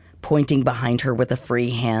rasped, pointing behind her with a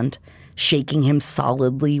free hand, shaking him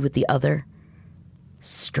solidly with the other.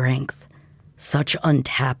 Strength. Such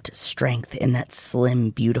untapped strength in that slim,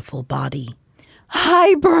 beautiful body.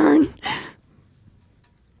 Highburn!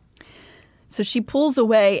 So she pulls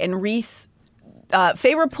away, and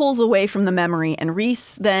Feyre pulls away from the memory, and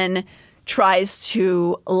Reese then tries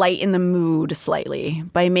to lighten the mood slightly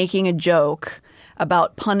by making a joke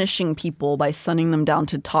about punishing people by sending them down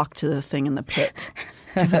to talk to the thing in the pit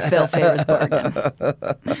to fulfill Feyre's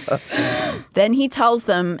bargain. Then he tells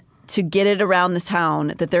them to get it around the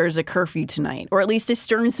town that there is a curfew tonight, or at least a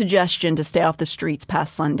stern suggestion to stay off the streets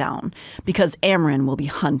past sundown, because Amren will be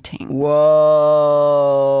hunting.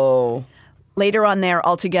 Whoa. Later on there,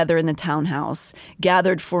 all together in the townhouse,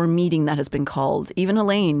 gathered for a meeting that has been called, even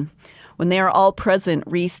Elaine. When they are all present,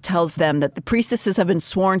 Reese tells them that the priestesses have been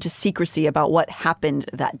sworn to secrecy about what happened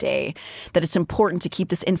that day, that it's important to keep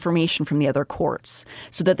this information from the other courts,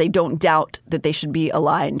 so that they don't doubt that they should be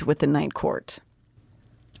aligned with the Night Court.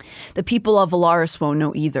 The people of Valaris won't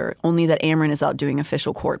know either, only that Amren is out doing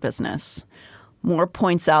official court business. Moore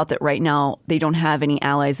points out that right now they don't have any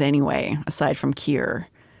allies anyway, aside from Keir.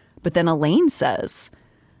 But then Elaine says,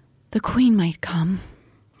 the Queen might come.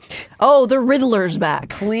 Oh, the Riddler's back.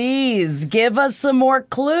 Please, give us some more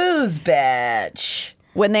clues, bitch.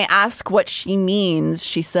 When they ask what she means,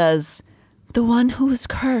 she says, the one who was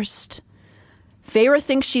cursed. Feyre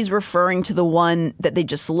thinks she's referring to the one that they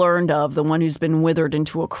just learned of, the one who's been withered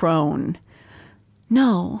into a crone.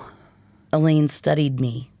 No. Elaine studied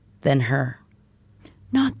me, then her.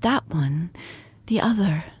 Not that one. The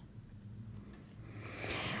other.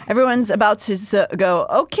 Everyone's about to go,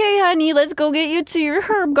 okay, honey, let's go get you to your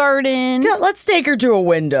herb garden. Let's take her to a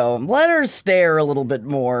window. Let her stare a little bit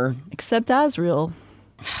more. Except Asriel.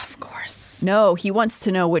 Of course. No, he wants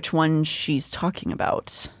to know which one she's talking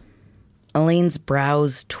about. Elaine's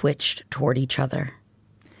brows twitched toward each other.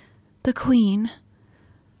 The Queen,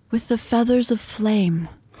 with the feathers of flame.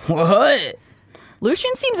 What?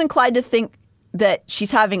 Lucien seems inclined to think that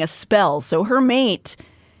she's having a spell, so her mate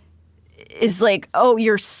is like, oh,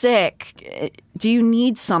 you're sick. Do you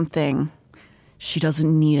need something? She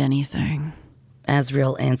doesn't need anything.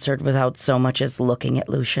 Asriel answered without so much as looking at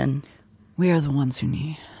Lucien. We are the ones who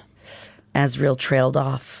need. Asriel trailed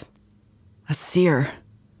off. A seer,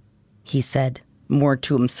 he said, more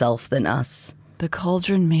to himself than us. The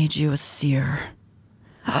cauldron made you a seer.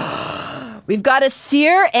 We've got a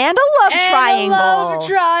seer and a love triangle. A love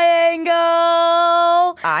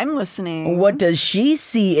triangle. I'm listening. What does she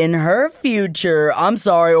see in her future? I'm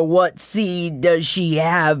sorry, what seed does she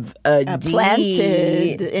have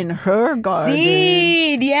planted in her garden?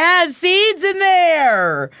 Seed, yeah, seeds in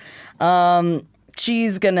there.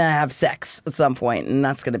 She's gonna have sex at some point, and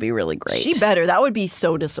that's gonna be really great. She better. That would be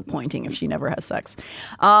so disappointing if she never has sex.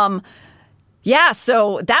 Yeah,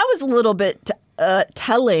 so that was a little bit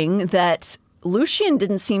telling that Lucien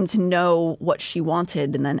didn't seem to know what she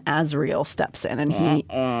wanted, and then Asriel steps in, and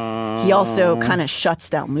he also kind of shuts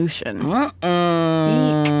down Lucien.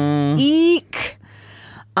 Eek.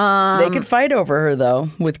 They could fight over her, though,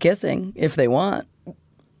 with kissing, if they want.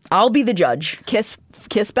 I'll be the judge. Kiss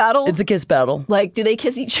battle? It's a kiss battle. Like, do they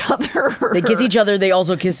kiss each other? They kiss each other, they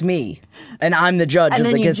also kiss me. And I'm the judge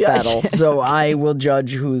of the kiss battle, so I will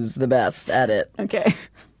judge who's the best at it. Okay.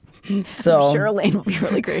 So I'm sure Elaine will be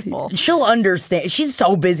really grateful. She'll understand. She's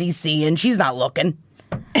so busy seeing, she's not looking.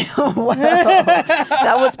 Wow.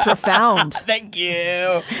 That was profound. Thank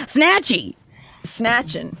you. Snatching.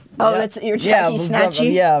 Oh, that's your Jackie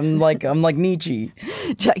Snatchy? Yeah, I'm like Nietzsche.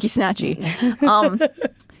 Jackie Snatchy.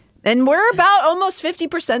 And we're about almost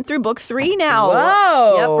 50% through book 3 now.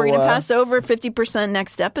 Whoa. Yep, we're going to pass over 50%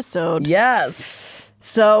 next episode. Yes.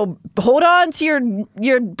 So hold on to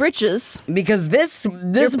your britches. Because this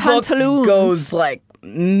book goes like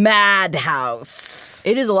madhouse.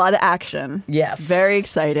 It is a lot of action. Yes. Very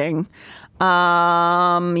exciting.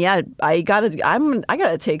 Yeah, I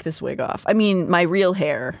gotta take this wig off. I mean, my real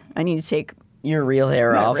hair. I need to take your real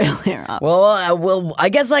hair off. Real hair off. Well, I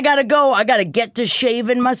guess I gotta go. I gotta get to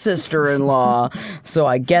shaving my sister-in-law. So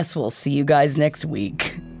I guess we'll see you guys next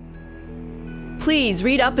week. Please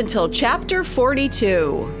read up until chapter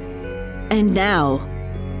 42. And now,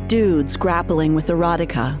 dudes grappling with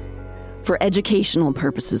erotica for educational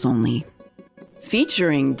purposes only.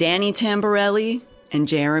 Featuring Danny Tamborelli and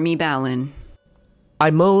Jeremy Ballin.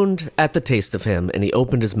 I moaned at the taste of him, and he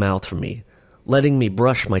opened his mouth for me, letting me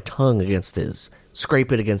brush my tongue against his,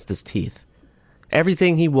 scrape it against his teeth.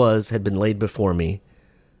 Everything he was had been laid before me.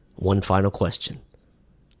 One final question.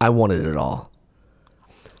 I wanted it all.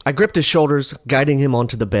 I gripped his shoulders, guiding him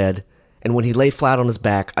onto the bed, and when he lay flat on his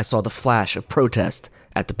back, I saw the flash of protest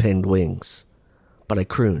at the pinned wings. But I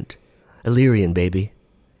crooned, "Illyrian, baby,"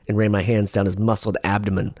 and ran my hands down his muscled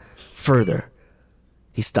abdomen further.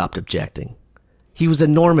 He stopped objecting. He was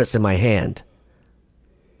enormous in my hand.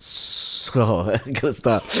 So, I'm gonna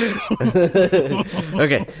stop.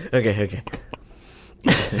 Okay.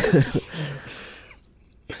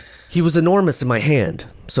 He was enormous in my hand,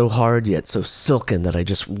 so hard yet so silken that I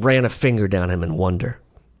just ran a finger down him in wonder.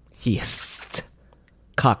 He hissed.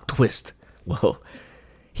 Cock twist. Whoa.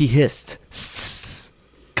 He hissed.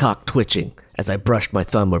 Cock twitching as I brushed my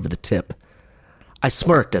thumb over the tip. I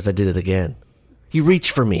smirked as I did it again. He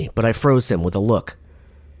reached for me, but I froze him with a look.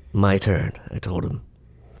 "My turn," I told him.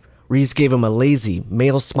 Reese gave him a lazy,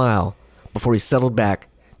 male smile before he settled back,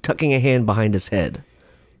 tucking a hand behind his head,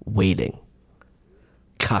 waiting.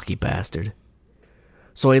 Cocky bastard.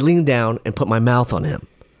 So I leaned down and put my mouth on him.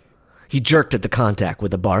 He jerked at the contact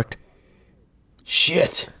with a barked,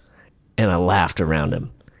 "Shit," and I laughed around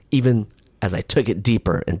him, even as I took it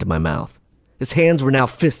deeper into my mouth. His hands were now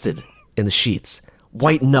fisted in the sheets,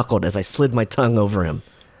 white-knuckled as I slid my tongue over him,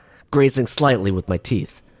 grazing slightly with my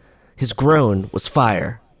teeth. His groan was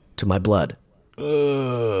fire to my blood.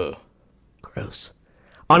 Ugh. Gross.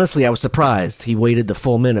 Honestly, I was surprised he waited the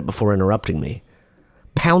full minute before interrupting me.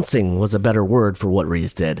 Pouncing was a better word for what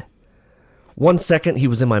Reese did. 1 second, he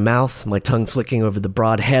was in my mouth, my tongue flicking over the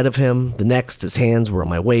broad head of him. The next, his hands were on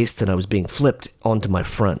my waist, and I was being flipped onto my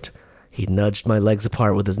front. He nudged my legs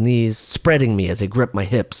apart with his knees, spreading me as he gripped my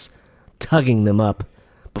hips, tugging them up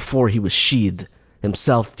before he was sheathed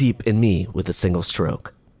himself deep in me with a single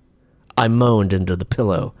stroke. I moaned into the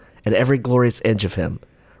pillow at every glorious edge of him,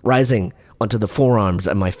 rising onto the forearms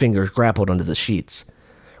and my fingers grappled onto the sheets.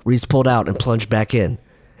 Reese pulled out and plunged back in,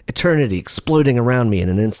 eternity exploding around me in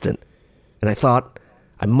an instant, and I thought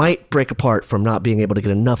I might break apart from not being able to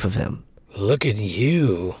get enough of him. "Look at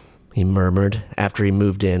you," he murmured after he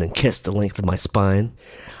moved in and kissed the length of my spine.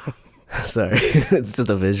 Sorry, it's just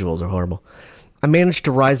the visuals are horrible. I managed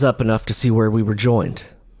to rise up enough to see where we were joined,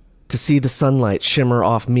 to see the sunlight shimmer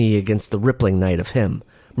off me against the rippling night of him,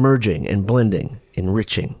 merging and blending,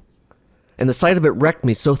 enriching. And the sight of it wrecked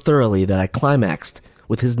me so thoroughly that I climaxed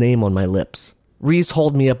with his name on my lips. Reese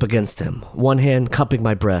hauled me up against him, one hand cupping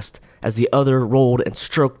my breast, as the other rolled and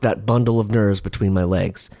stroked that bundle of nerves between my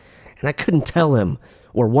legs. And I couldn't tell him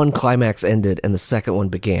where one climax ended and the second one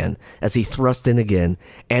began, as he thrust in again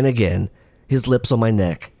and again, his lips on my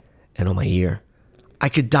neck and on my ear. I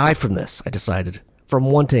could die from this, I decided, from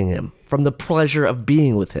wanting him, from the pleasure of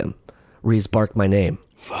being with him. Reese barked my name.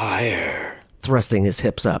 "Fire," thrusting his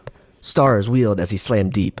hips up. Stars wheeled as he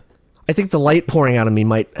slammed deep. I think the light pouring out of me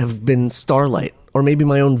might have been starlight, or maybe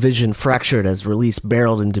my own vision fractured as release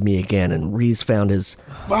barreled into me again, and Reese found his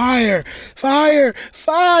 "Fire! Fire!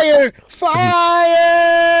 Fire!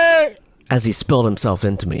 Fire!" as he spilled himself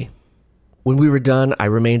into me. When we were done, I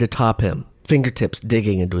remained atop him, fingertips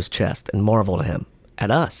digging into his chest, and marveled at him,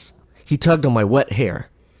 at us. He tugged on my wet hair.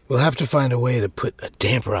 "We'll have to find a way to put a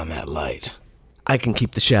damper on that light." "I can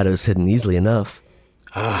keep the shadows hidden easily enough."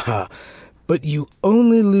 "Aha. But you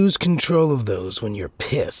only lose control of those when you're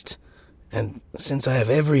pissed. And since I have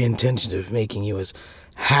every intention of making you as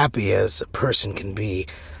happy as a person can be,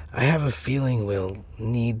 I have a feeling we'll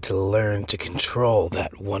need to learn to control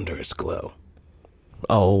that wondrous glow."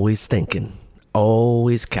 Always thinking,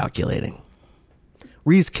 always calculating.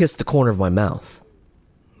 Reese kissed the corner of my mouth.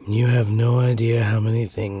 "You have no idea how many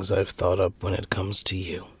things I've thought up when it comes to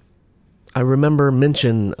you." I remember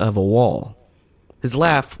mention of a wall. His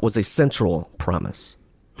laugh was a sensual promise.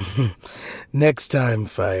 "Next time,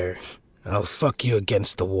 Fire, I'll fuck you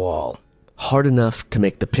against the wall." Hard enough to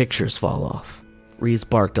make the pictures fall off. Reese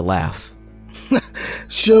barked a laugh.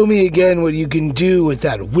 "Show me again what you can do with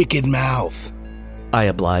that wicked mouth." I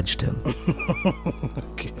obliged him.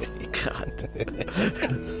 Okay. God.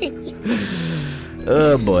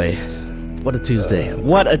 Oh boy. What a Tuesday.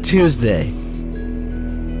 What a Tuesday.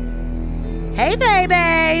 Hey,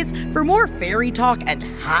 babies! For more fairy talk and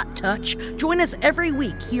hot touch, join us every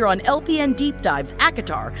week here on LPN Deep Dives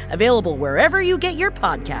ACOTAR, available wherever you get your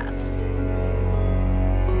podcasts.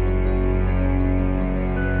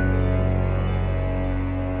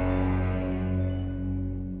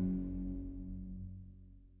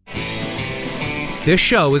 This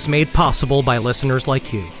show is made possible by listeners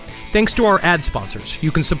like you. Thanks to our ad sponsors,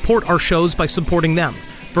 you can support our shows by supporting them.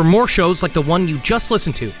 For more shows like the one you just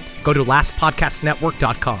listened to, go to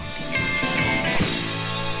lastpodcastnetwork.com.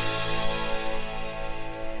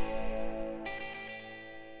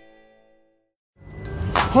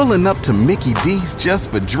 Pulling up to Mickey D's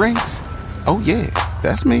just for drinks? Oh yeah,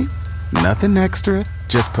 that's me. Nothing extra,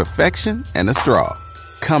 just perfection and a straw.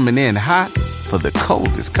 Coming in hot for the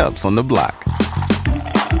coldest cups on the block.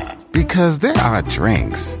 Because there are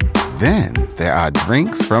drinks. Then there are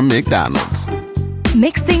drinks from McDonald's.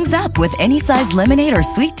 Mix things up with any size lemonade or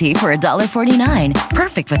sweet tea for $1.49.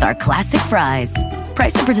 Perfect with our classic fries.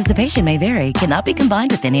 Price and participation may vary. Cannot be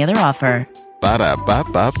combined with any other offer.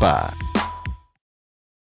 Ba-da-ba-ba-ba.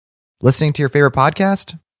 Listening to your favorite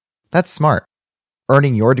podcast? That's smart.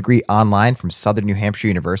 Earning your degree online from Southern New Hampshire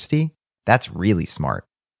University? That's really smart.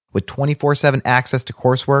 With 24/7 access to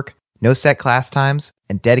coursework, no set class times,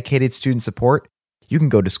 and dedicated student support, you can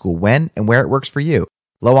go to school when and where it works for you.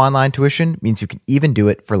 Low online tuition means you can even do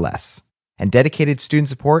it for less. And dedicated student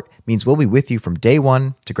support means we'll be with you from day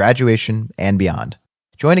one to graduation and beyond.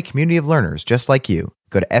 Join a community of learners just like you.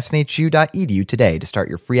 Go to snhu.edu today to start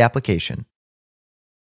your free application.